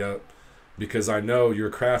to re-up because I know your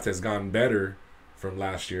craft has gotten better from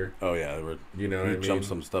last year. Oh yeah. You know what I mean? Jump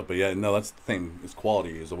some stuff, but yeah, no, that's the thing. It's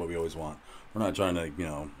quality is what we always want. We're not trying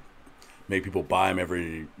to make people buy them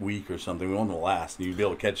every week or something. We want them to last. You'd be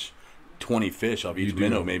able to catch 20 fish off each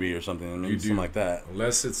minnow maybe or something. I mean, something like that.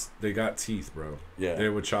 Unless they got teeth, bro. Yeah. They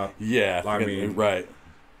would chop. Yeah. I mean, right.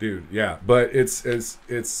 Dude, yeah. But it's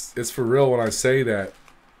for real when I say that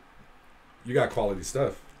you got quality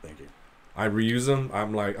stuff. Thank you. I reuse them.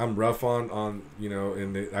 I'm rough on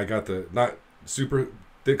and I got the not super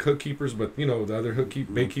thick hook keepers, but the other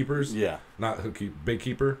bait keepers. Yeah. Not bait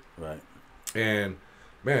keeper. Right. And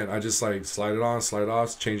man, I just like slide it on, slide it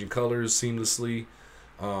off, changing colors seamlessly.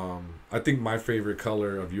 I think my favorite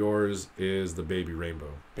color of yours is the baby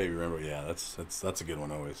rainbow. Baby rainbow, yeah, that's a good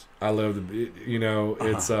one always. I love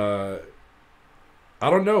it's I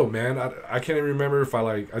don't know, man. I can't even remember if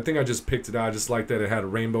I think I just picked it out. I just like that it had a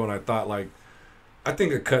rainbow, and I thought like, I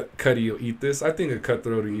think a cutty will eat this. I think a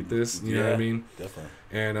cutthroat will eat this. You know what I mean? Definitely.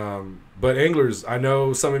 And but anglers, I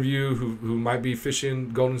know some of you who might be fishing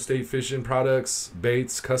Golden State fishing products,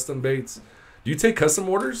 baits, custom baits. Do you take custom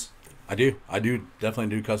orders? I do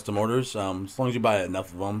definitely do custom orders. As long as you buy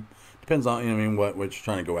enough of them. Depends on, you know what I mean, what you're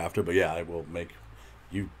trying to go after. But yeah, I will make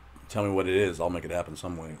you tell me what it is. I'll make it happen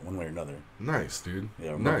some way, one way or another. Nice, dude.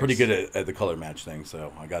 Yeah, I'm nice. pretty good at the color match thing,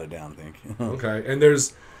 so I got it down, I think. Okay, and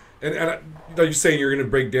there's, and like you're saying, you're gonna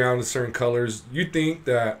break down the certain colors. You think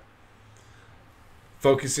that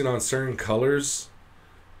focusing on certain colors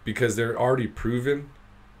because they're already proven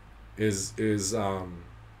is how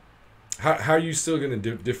are you still gonna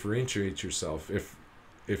differentiate yourself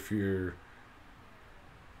if you're,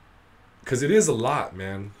 because it is a lot,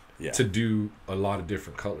 man. Yeah. To do a lot of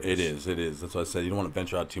different colors. It is. That's why I said you don't want to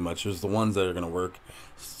venture out too much. There's the ones that are going to work.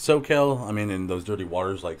 SoCal, I mean, in those dirty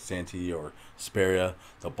waters like Santee or Speria,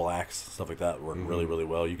 the blacks, stuff like that work really, really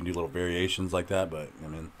well. You can do little variations like that, but, I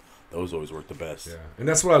mean, those always work the best. Yeah, and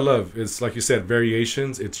that's what I love. It's like you said,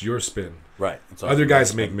 variations. It's your spin. Right. Other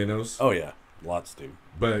guys make minnows. Oh, yeah. Lots do.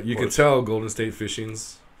 But you can tell Golden State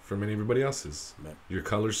Fishing's from everybody else's. Right. Your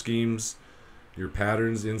color schemes, your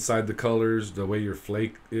patterns inside the colors, the way your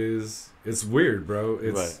flake is. It's weird, bro.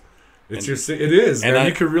 It is, man.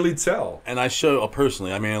 You can really tell. And I show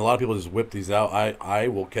personally. I mean, a lot of people just whip these out. I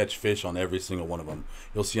will catch fish on every single one of them.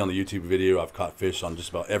 You'll see on the YouTube video I've caught fish on just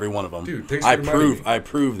about every one of them. Dude, thanks for reminding me. I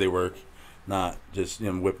prove they work, not just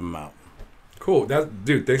whip them out. Cool.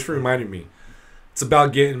 Dude, thanks for reminding me. It's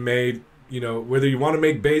about getting made. You know, whether you want to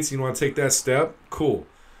make baits, you want to take that step, cool.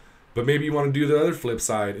 But maybe you want to do the other flip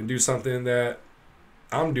side and do something that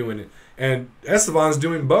I'm doing it. And Estevan's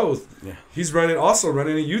doing both. Yeah. He's also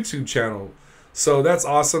running a YouTube channel. So that's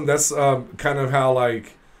awesome. That's kind of how,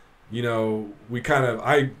 like, you know,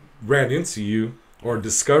 I ran into you or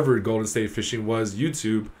discovered Golden State Fishing was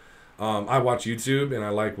YouTube. I watch YouTube and I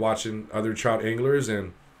like watching other trout anglers,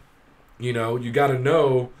 and, you know, you got to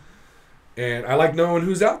know. And I like knowing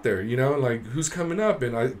who's out there, you know, like who's coming up.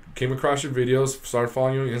 And I came across your videos, started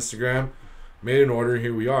following you on Instagram, made an order, and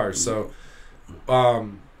here we are. So,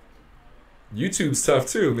 YouTube's tough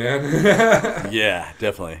too, man. Yeah,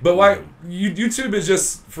 definitely. But why YouTube is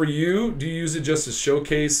just for you? Do you use it just to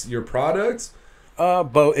showcase your products?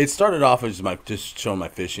 But it started off as just showing my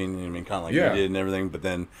fishing. I mean, kind of like Yeah. you did and everything. But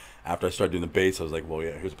then after I started doing the baits, I was like, well,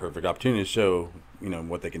 yeah, here's a perfect opportunity to show, you know,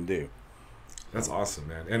 what they can do. That's awesome,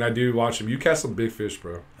 man. And I do watch them. You catch some big fish,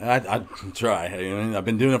 bro. I try. I mean, I've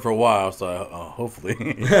been doing it for a while, so hopefully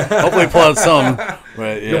pull out some.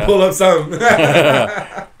 But yeah, You'll pull up some.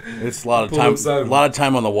 it's a lot of time. A lot of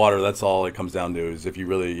time on the water. That's all it comes down to. Is if you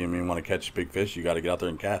really, want to catch big fish, you got to get out there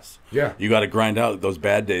and cast. Yeah. You got to grind out those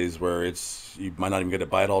bad days where you might not even get a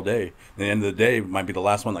bite all day. At the end of the day, it might be the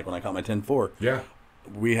last one. Like when I caught my 10-4. Yeah.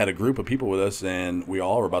 We had a group of people with us, and we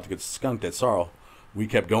all were about to get skunked at Saul. We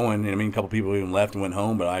kept going, and I mean, a couple people even left and went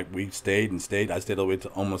home, but we stayed and stayed. I stayed all the way to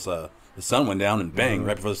almost the sun went down, and bang,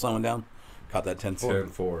 right before the sun went down, caught that 10-4.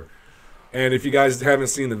 10-4. And if you guys haven't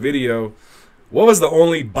seen the video, what was the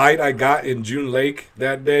only bite I got in June Lake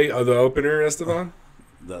that day of the opener, Estevan?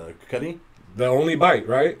 The cutty? The only bite,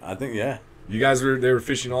 right? I think, yeah. You guys they were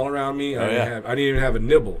fishing all around me. Oh, I didn't even have a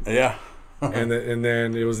nibble. Yeah. and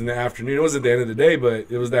then it was in the afternoon. It wasn't the end of the day, but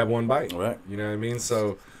it was that one bite. Right. You know what I mean?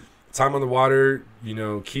 So, time on the water,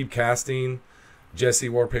 keep casting. Jesse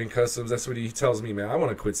Warpaint Customs, that's what he tells me, man. I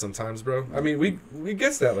want to quit sometimes, bro. I mean, we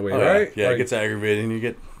gets that way, right? Yeah, like, it gets aggravating. You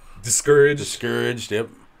get discouraged, yep.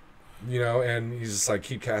 And he's just like,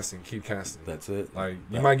 keep casting. That's it. Like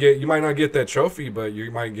you might not get that trophy, but you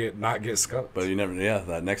might not get skunked. But you never,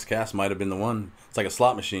 that next cast might have been the one. It's like a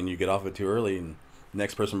slot machine. You get off it too early, and the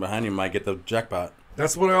next person behind you might get the jackpot.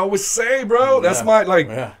 That's what I always say, bro. That's my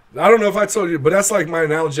I don't know if I told you, but that's like my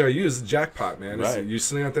analogy I use. Jackpot, man. Right. You're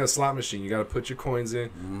sitting at that slot machine. You got to put your coins in.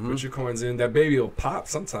 Put your coins in. That baby will pop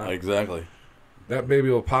sometime. Exactly. That baby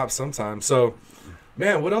will pop sometime. So,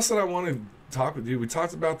 man, what else did I want to talk with you? We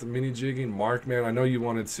talked about the mini jigging, Mark, man. I know you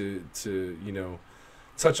wanted to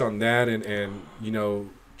touch on that and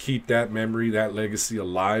keep that memory, that legacy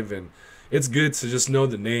alive. And it's good to just know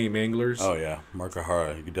the name anglers. Oh yeah, Mark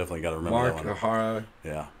O'Hara. You definitely got to remember Mark that one. O'Hara.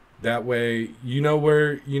 Yeah. That way, you know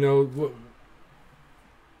where you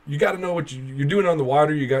got to know what you're doing on the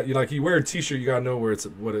water. You wear a T-shirt, you got to know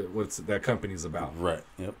what's that company's about. Right.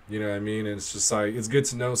 Yep. You know what I mean? And it's just like it's good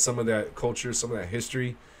to know some of that culture, some of that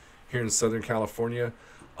history here in Southern California.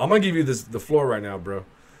 I'm gonna give you the floor right now, bro.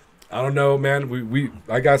 I don't know, man.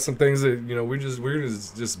 I got some things that we're gonna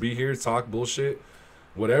just be here, talk bullshit,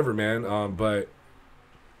 whatever, man. But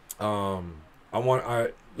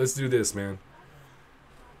Let's do this, man.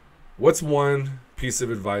 What's one piece of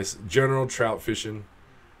advice, general trout fishing,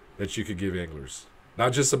 that you could give anglers?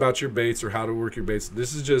 Not just about your baits or how to work your baits.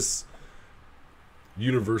 This is just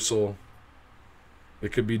universal.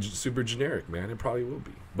 It could be super generic, man. It probably will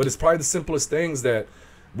be. But it's probably the simplest things that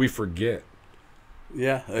we forget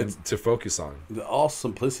to focus on. All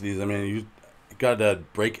simplicities. I mean, you got to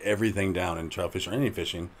break everything down in trout fishing or any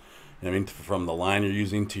fishing. I mean, from the line you're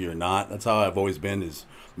using to your knot. That's how I've always been, is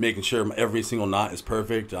making sure every single knot is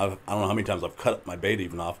perfect. I don't know how many times I've cut my bait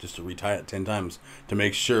even off just to retie it 10 times to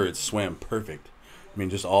make sure it's swam perfect. I mean,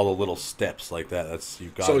 just all the little steps like that.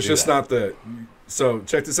 You've got. So it's just not the. So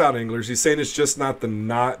check this out, anglers. He's saying it's just not the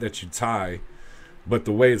knot that you tie, but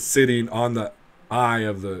the way it's sitting on the eye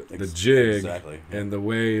of the jig, exactly, and the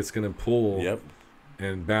way it's gonna pull,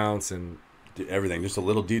 and bounce and. Everything, just the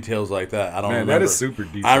little details like that. I don't. Man, remember. That is super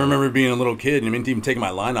detailed. I remember being a little kid, and I mean, even taking my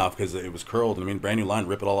line off because it was curled. I mean, brand new line,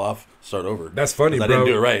 rip it all off, start over. That's funny, bro. I didn't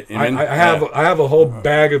do it right. I have a whole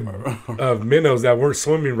bag of minnows that weren't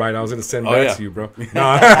swimming right. I was gonna send back to you, bro.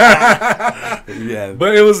 Nah. Yeah,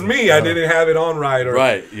 but it was me. I didn't have it on right, or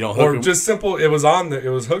right. You don't or just simple. It was on it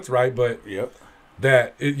was hooked right, but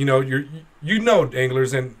that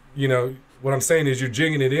anglers, and what I'm saying is you're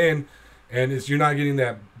jigging it in, and you're not getting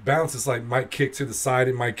that bounce. It's like might kick to the side,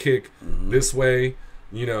 it might kick this way,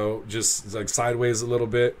 just like sideways a little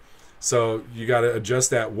bit. So you got to adjust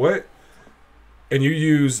that. And you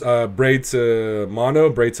use braid to mono,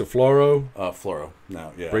 braid to fluoro? Fluoro.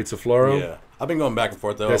 No, yeah. Braid to fluoro? Yeah. I've been going back and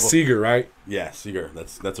forth though. That's Seeger, right? Yeah, Seeger.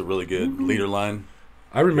 That's a really good leader line.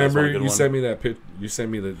 I remember you sent me that pitch. You sent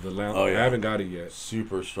me the lamp. Oh, yeah. I haven't got it yet.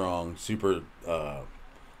 Super strong, super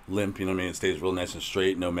limp, you know what I mean? It stays real nice and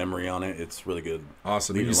straight, no memory on it. It's really good.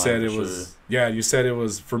 Awesome. You said it was, you said it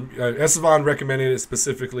was, for Estevan recommended it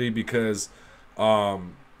specifically because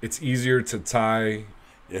it's easier to tie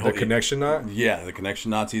the connection knot. Yeah, the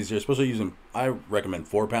connection knot's easier, especially using, I recommend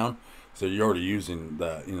 4-pound. So you're already using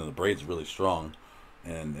the braid's really strong.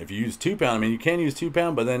 And if you use 2-pound, I mean, you can use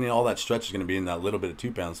 2-pound, but then all that stretch is going to be in that little bit of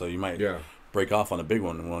 2-pound. So you might break off on a big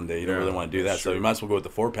one day. You don't really want to do that. So you might as well go with the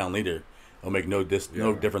 4-pound leader. It'll make no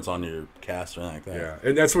difference on your cast or anything like that. Yeah,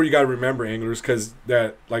 and that's where you got to remember, anglers, because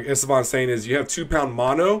that, like Estevan's saying, is you have 2-pound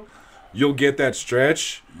mono, you'll get that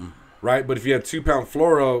stretch, right? But if you have 2-pound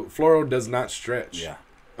fluoro does not stretch. Yeah.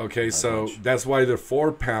 Okay, not so much. That's why the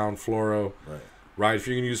 4-pound fluoro, right? If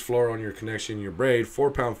you can use fluoro on your connection, your braid,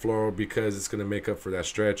 4-pound fluoro, because it's going to make up for that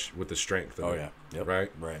stretch with the strength of it. Yep.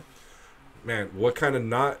 Right? Right. Man, what kind of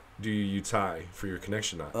knot do you tie for your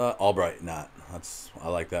connection knot? Albright knot. I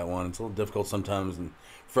like that one. It's a little difficult sometimes and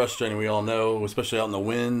frustrating. We all know, especially out in the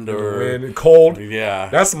wind and cold. Yeah,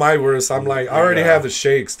 that's my worst. I'm like, I already have the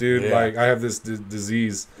shakes, dude. Yeah. Like I have this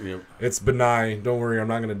disease. Yep. It's benign. Don't worry, I'm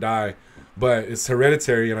not gonna die. But it's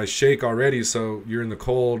hereditary, and I shake already. So you're in the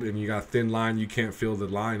cold, and you got thin line. You can't feel the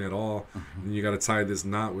line at all, and you got to tie this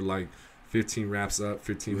knot with like 15 wraps up,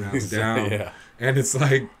 15 wraps down, and it's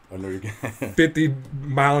like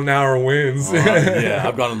 50-mile-an-hour winds.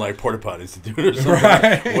 I've gone in like porta potties to do it or something.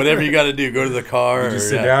 Right. Whatever you got to do, go to the car. You just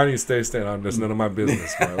sit down and you stay. That's none of my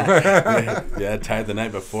business, bro. Tie it the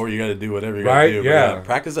night before. You got to do whatever you got to do. Yeah.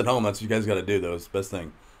 Practice at home. That's what you guys got to do, though. It's the best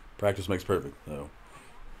thing. Practice makes perfect. So.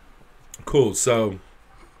 Cool. So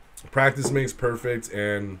practice makes perfect,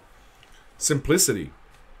 and simplicity.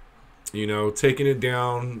 Breaking it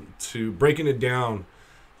down to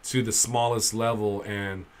the smallest level,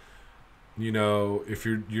 and if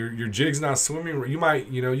your jig's not swimming, you might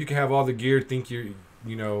you can have all the gear, think you're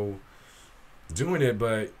doing it,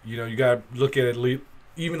 but you got to look at it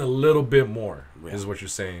even a little bit more is what you're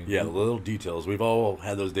saying. Yeah, the little details. We've all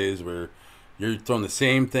had those days where you're throwing the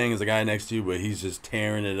same thing as the guy next to you, but he's just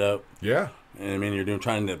tearing it up. Yeah. And I mean, you're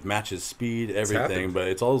trying to match his speed, everything, but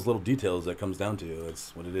it's all those little details that comes down to.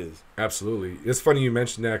 That's what it is. Absolutely. It's funny you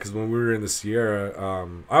mentioned that, because when we were in the Sierra,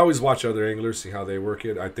 I always watch other anglers, see how they work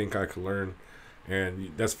it. I think I could learn.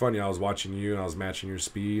 And that's funny. I was watching you, and I was matching your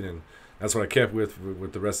speed, and that's what I kept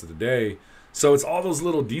with the rest of the day. So it's all those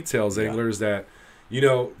little details, anglers, that,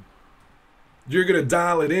 you're going to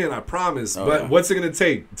dial it in, I promise. But what's it going to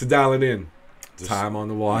take to dial it in? Time on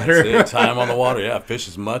the water. That's it. Time on the water. Yeah, fish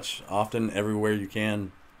as much, often, everywhere you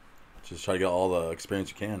can. Just try to get all the experience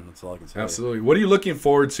you can. That's all I can say. Absolutely. What are you looking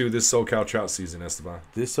forward to this SoCal trout season, Estevan?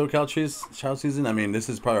 This SoCal trout season, I mean, this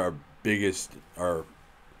is probably our biggest. We're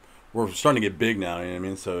starting to get big now. You know what I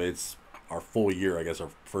mean? So it's our full year, I guess, our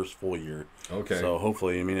first full year. Okay. So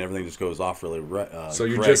hopefully, I mean, everything just goes off really. So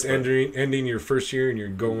you're just ending your first year, and you're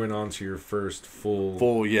going on to your first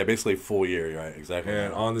full. Yeah, basically full year, right? Exactly.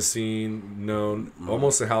 And on the scene, known,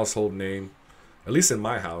 almost a household name. At least in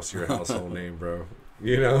my house, you're a household name, bro.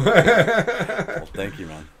 You know. Well, thank you,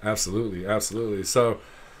 man. Absolutely, absolutely. So,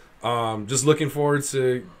 just looking forward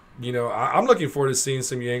to, you know, I'm looking forward to seeing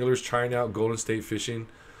some of you anglers trying out Golden State Fishing,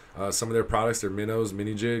 some of their products, their minnows,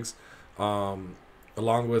 mini jigs, along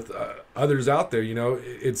with others out there. You know,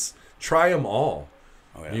 it's try them all.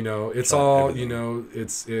 Oh, yeah. You know, it's Try all. everything. You know,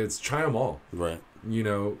 it's try them all. Right. You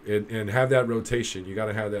know, and have that rotation. You got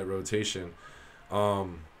to have that rotation. What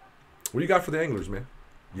do you got for the anglers, man?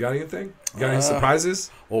 You got anything? You got any surprises?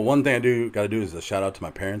 Well, one thing I got to do is a shout out to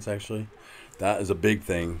my parents. Actually, that is a big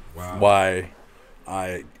thing. Wow. Why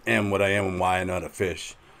I am what I am and why I know how to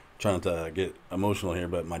fish. Trying not to get emotional here,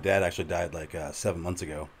 but my dad actually died like 7 months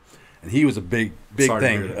ago, and he was a big Sorry to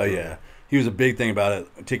thing. hear that, Oh yeah, he was a big thing about it.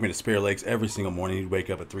 Take me to Spear Lakes every single morning. He'd wake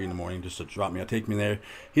up at 3 a.m. just to drop me. Take me there.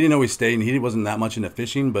 He didn't always stay, and he wasn't that much into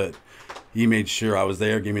fishing, but he made sure I was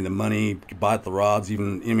there. Gave me the money, bought the rods.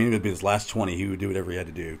 Even it would be his last 20. He would do whatever he had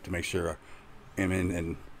to do to make sure I'm in.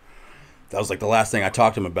 And that was like the last thing I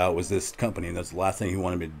talked to him about was this company, and that's the last thing he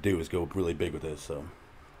wanted me to do was go really big with this. So,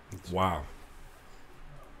 wow,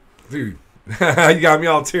 dude, you got me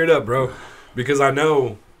all teared up, bro, because I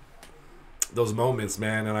know those moments,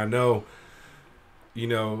 man, and I know, you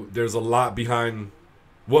know, there's a lot behind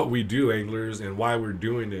what we do, anglers, and why we're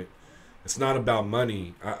doing it. It's not about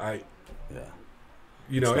money. yeah.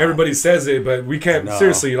 You know, It's not. everybody says it, but we can't, No.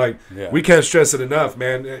 seriously, like, Yeah. we can't stress it enough,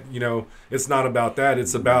 man. You know, it's not about that.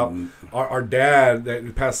 It's about our dad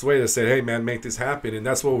that passed away that said, hey, man, make this happen. And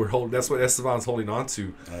that's what we're holding. That's what Estevan's holding on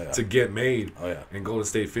to, Oh, yeah. to get made Oh, yeah. in Golden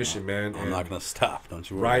State Fishing, man. I'm And- not gonna stop. Don't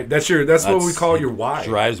you worry. right. That's what we call your why.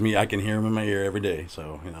 Drives me. I can hear him in my ear every day.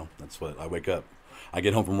 So you know that's what I wake up. I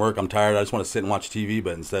get home from work. I'm tired. I just want to sit and watch TV,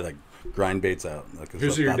 but instead I grind baits out. Like, Here's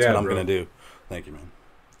that's your what dad, I'm bro. gonna do. Thank you, man.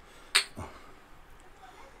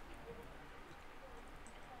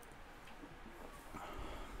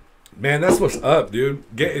 Man, that's what's up, dude.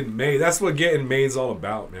 Getting made. That's what getting made's all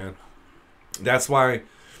about, man. That's why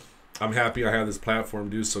I'm happy I have this platform,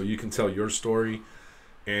 dude, so you can tell your story.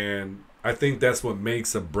 And I think that's what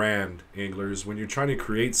makes a brand, anglers. When you're trying to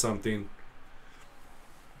create something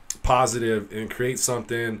positive and create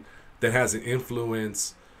something that has an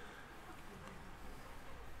influence,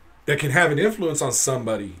 that can have an influence on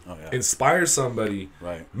somebody, Oh, yeah. inspire somebody,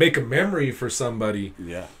 Right. make a memory for somebody,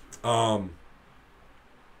 Yeah.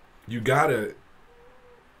 you gotta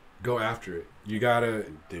go after it. You gotta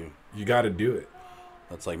do it.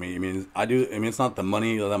 That's like me. I mean, I do. I mean, it's not the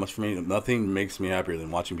money that much for me. Nothing makes me happier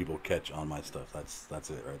than watching people catch on my stuff. That's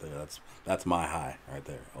it right there. That's my high right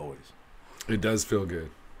there. Always. It does feel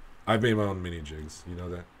good. I've made my own mini jigs. You know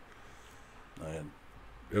that? And,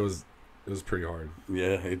 It was pretty hard.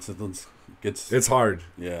 yeah, it's It's hard.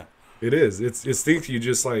 yeah. It is. It's things you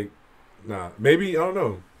just like. Nah. Maybe I don't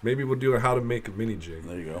know. Maybe we'll do a how to make a mini jig.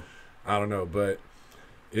 There you go. I don't know, but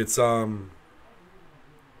it's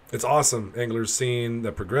awesome, anglers, seeing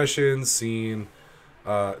the progression, seeing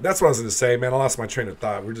that's what I was gonna say, man. I lost my train of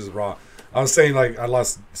thought. We're just raw. I was saying, like,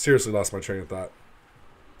 seriously lost my train of thought.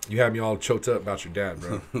 You had me all choked up about your dad,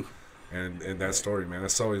 bro. and that story, man.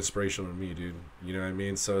 That's so inspirational to me, dude. You know what I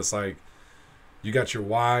mean? So it's like you got your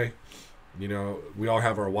why, you know, we all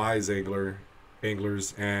have our whys,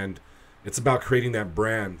 anglers, and it's about creating that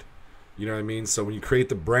brand. You know what I mean? So when you create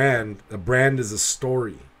the brand is a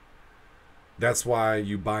story. That's why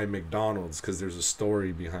you buy McDonald's, because there's a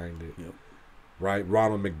story behind it. Yep. Right?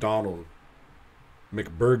 Ronald McDonald,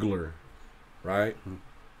 McBurglar, right? Mm-hmm.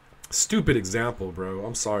 Stupid example, bro.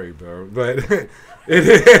 I'm sorry, bro. But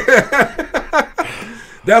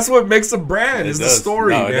that's what makes a brand, is the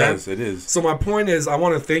story, No, man. It is. So my point is, I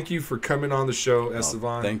want to thank you for coming on the show,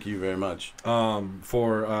 Estevan. Thank you very much.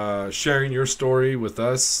 For sharing your story with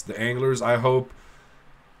us, the anglers. I hope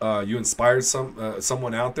you inspired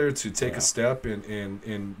someone out there to take a step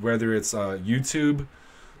in whether it's YouTube,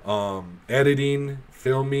 editing,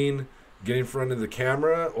 filming, getting in front of the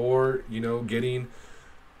camera, or getting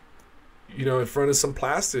in front of some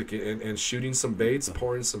plastic and shooting some baits,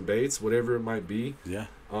 pouring some baits, whatever it might be. Yeah.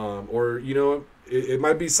 Or it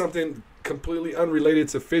might be something completely unrelated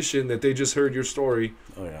to fishing that they just heard your story.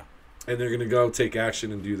 Oh yeah. And they're gonna go take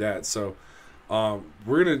action and do that. So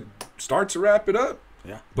we're gonna start to wrap it up.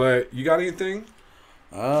 Yeah. But you got anything?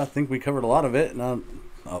 I think we covered a lot of it. And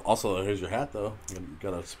also, here's your hat, though. You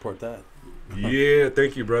gotta support that. Yeah,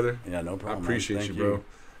 thank you, brother. Yeah, no problem. I appreciate man. you, Thank bro.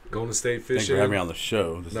 Golden State Fishing. Thanks for having me on the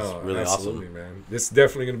show. This is really absolutely, awesome. man. This is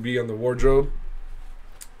definitely gonna be on the wardrobe.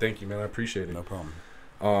 Thank you, man. I appreciate it. No problem.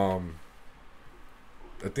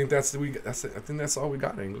 I think that's all we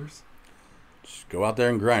got, anglers. Just go out there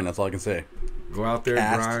and grind. That's all I can say. Go out there,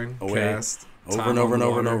 Cast grind, away. cast, Over time and over on and the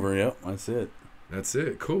over and water. over. Yep, that's it. That's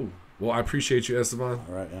it. Cool. Well, I appreciate you, Estevan. All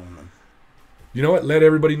right, yeah, man. You know what? Let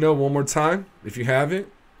everybody know one more time, if you haven't,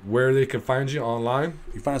 where they can find you online.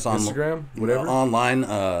 You can find us on Instagram, whatever. Online,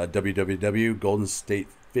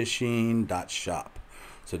 www.goldenstatefishing.shop.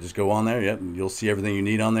 So just go on there. Yep, and you'll see everything you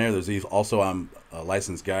need on there. There's also a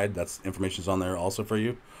licensed guide. That's information's on there also for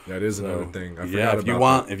you. That is another thing. I yeah, if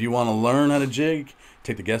you want to learn how to jig,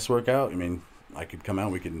 take the guesswork out. I mean, I could come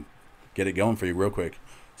out. We can get it going for you real quick.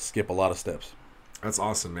 Skip a lot of steps. That's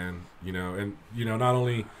awesome, man. You know, and you know, not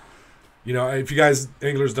only, you know, if you guys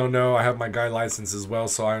anglers don't know, I have my guide license as well,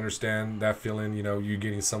 so I understand that feeling. You know, you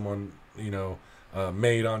getting someone, you know,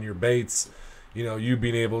 made on your baits. You know, you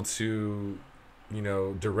being able to, you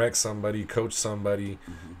know, direct somebody, coach somebody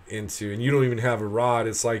into, and you don't even have a rod.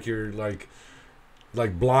 It's like you're like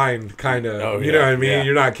blind, kind of. You know what I mean? Yeah.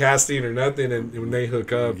 You're not casting or nothing, and when they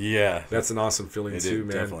hook up, that's an awesome feeling too,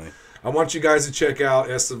 man. Definitely. I want you guys to check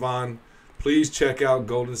out Estevan. Please check out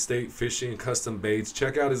Golden State Fishing Custom Baits.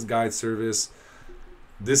 Check out his guide service.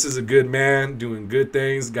 This is a good man doing good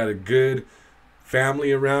things. Got a good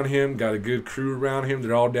family around him. Got a good crew around him.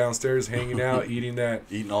 They're all downstairs hanging out, eating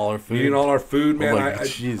all our food, man.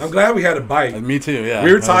 I'm glad we had a bite. Me too. Yeah.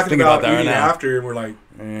 We were talking about eating after, and we're like,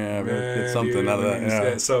 yeah, man, get something out of that.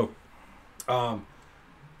 Yeah. So,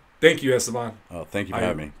 thank you, Estevan. Oh, thank you for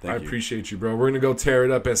having me. I appreciate you, bro. We're gonna go tear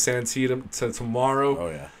it up at Santita tomorrow. Oh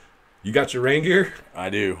yeah. You got your rain gear? I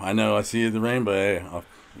do. I know. I see the rain, but hey,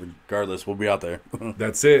 regardless, we'll be out there.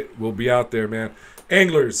 That's it. We'll be out there, man.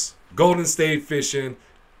 Anglers, Golden State Fishing,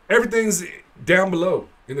 everything's down below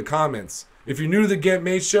in the comments. If you're new to the Get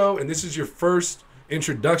Made Show and this is your first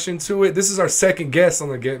introduction to it, this is our second guest on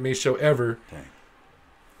the Get Made Show ever. Dang.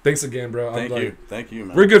 Thanks again, bro. Thank you,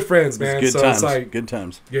 man. We're good friends, man. It's good times. It's like good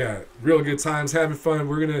times. Yeah, real good times, having fun.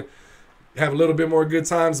 We're gonna have a little bit more good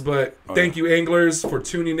times, but thank you, anglers, for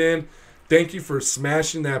tuning in. Thank you for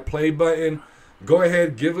smashing that play button. Go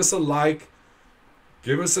ahead, give us a like.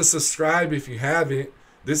 Give us a subscribe if you haven't.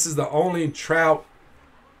 This is the only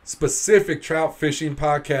specific trout fishing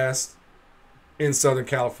podcast in Southern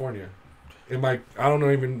California. I don't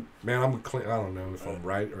know even, man, I don't know if I'm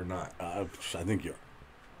right or not. I think you're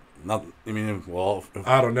not. I mean, well,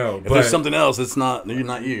 I don't know. If there's something else, it's not. You're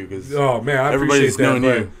not you. Cause oh man, I appreciate that.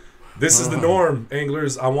 You. This is the norm,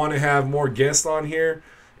 anglers. I want to have more guests on here,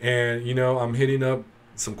 and you know, I'm hitting up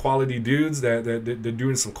some quality dudes that they're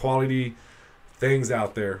doing some quality things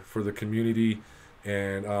out there for the community,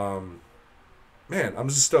 and man, I'm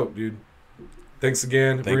just stoked, dude. Thanks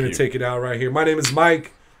again. We're gonna take it out right here. My name is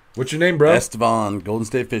Mike. What's your name, bro? Estevan, Golden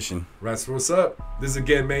State Fishing. That's what's up. This is a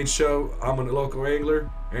Get Made Show. I'm a local angler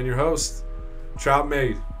and your host, Trout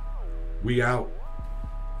Made. We out.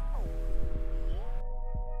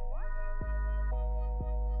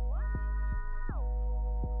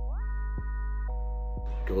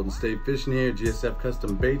 Golden State Fishing here, GSF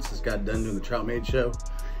Custom Baits. Just got done doing the Trout Made Show.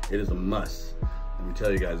 It is a must. Let me tell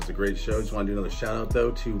you guys, it's a great show. Just want to do another shout out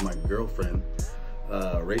though to my girlfriend,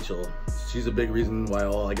 Rachel. She's a big reason why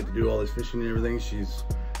I get to do all this fishing and everything. She's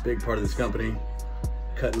a big part of this company,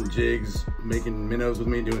 cutting jigs, making minnows with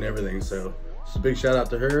me, doing everything. So just a big shout out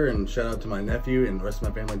to her, and shout out to my nephew and the rest of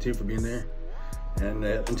my family too for being there. And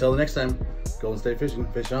until the next time, Golden State Fishing,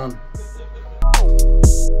 fish on.